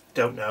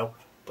 don't know,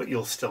 but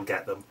you'll still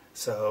get them.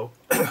 So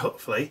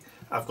hopefully,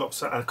 I've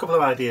got a couple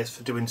of ideas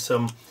for doing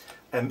some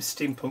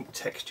steampunk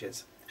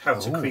textures. How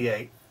to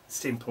create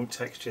steampunk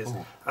textures,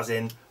 as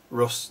in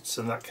rusts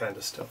and that kind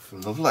of stuff.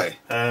 Lovely.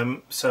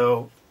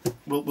 So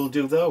we'll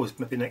do those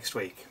maybe next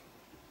week.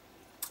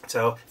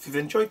 So if you've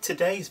enjoyed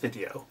today's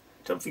video,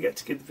 don't forget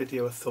to give the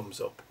video a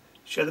thumbs up,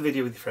 share the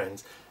video with your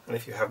friends, and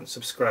if you haven't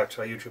subscribed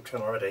to our YouTube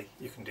channel already,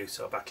 you can do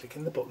so by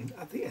clicking the button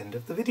at the end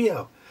of the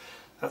video.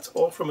 That's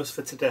all from us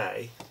for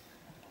today.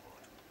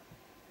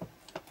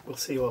 We'll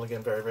see you all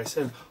again very, very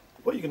soon.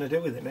 What are you going to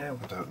do with it now?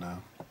 I don't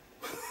know.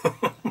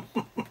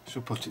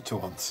 Should put it to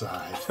one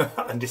side.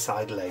 And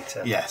decide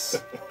later.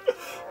 Yes.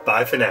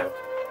 Bye for now.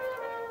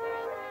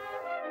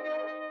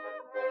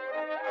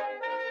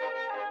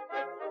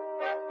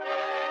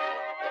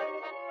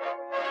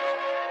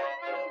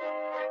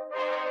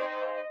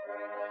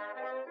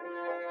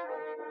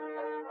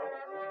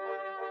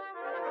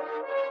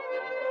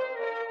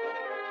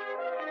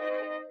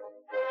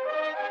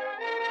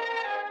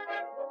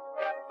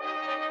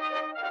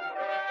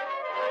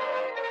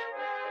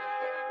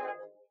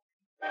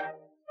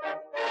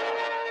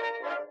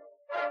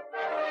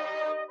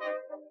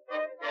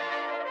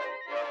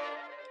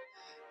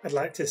 I'd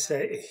like to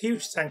say a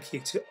huge thank you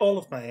to all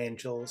of my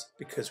angels,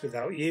 because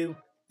without you,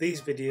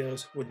 these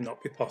videos would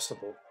not be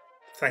possible.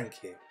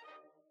 Thank you.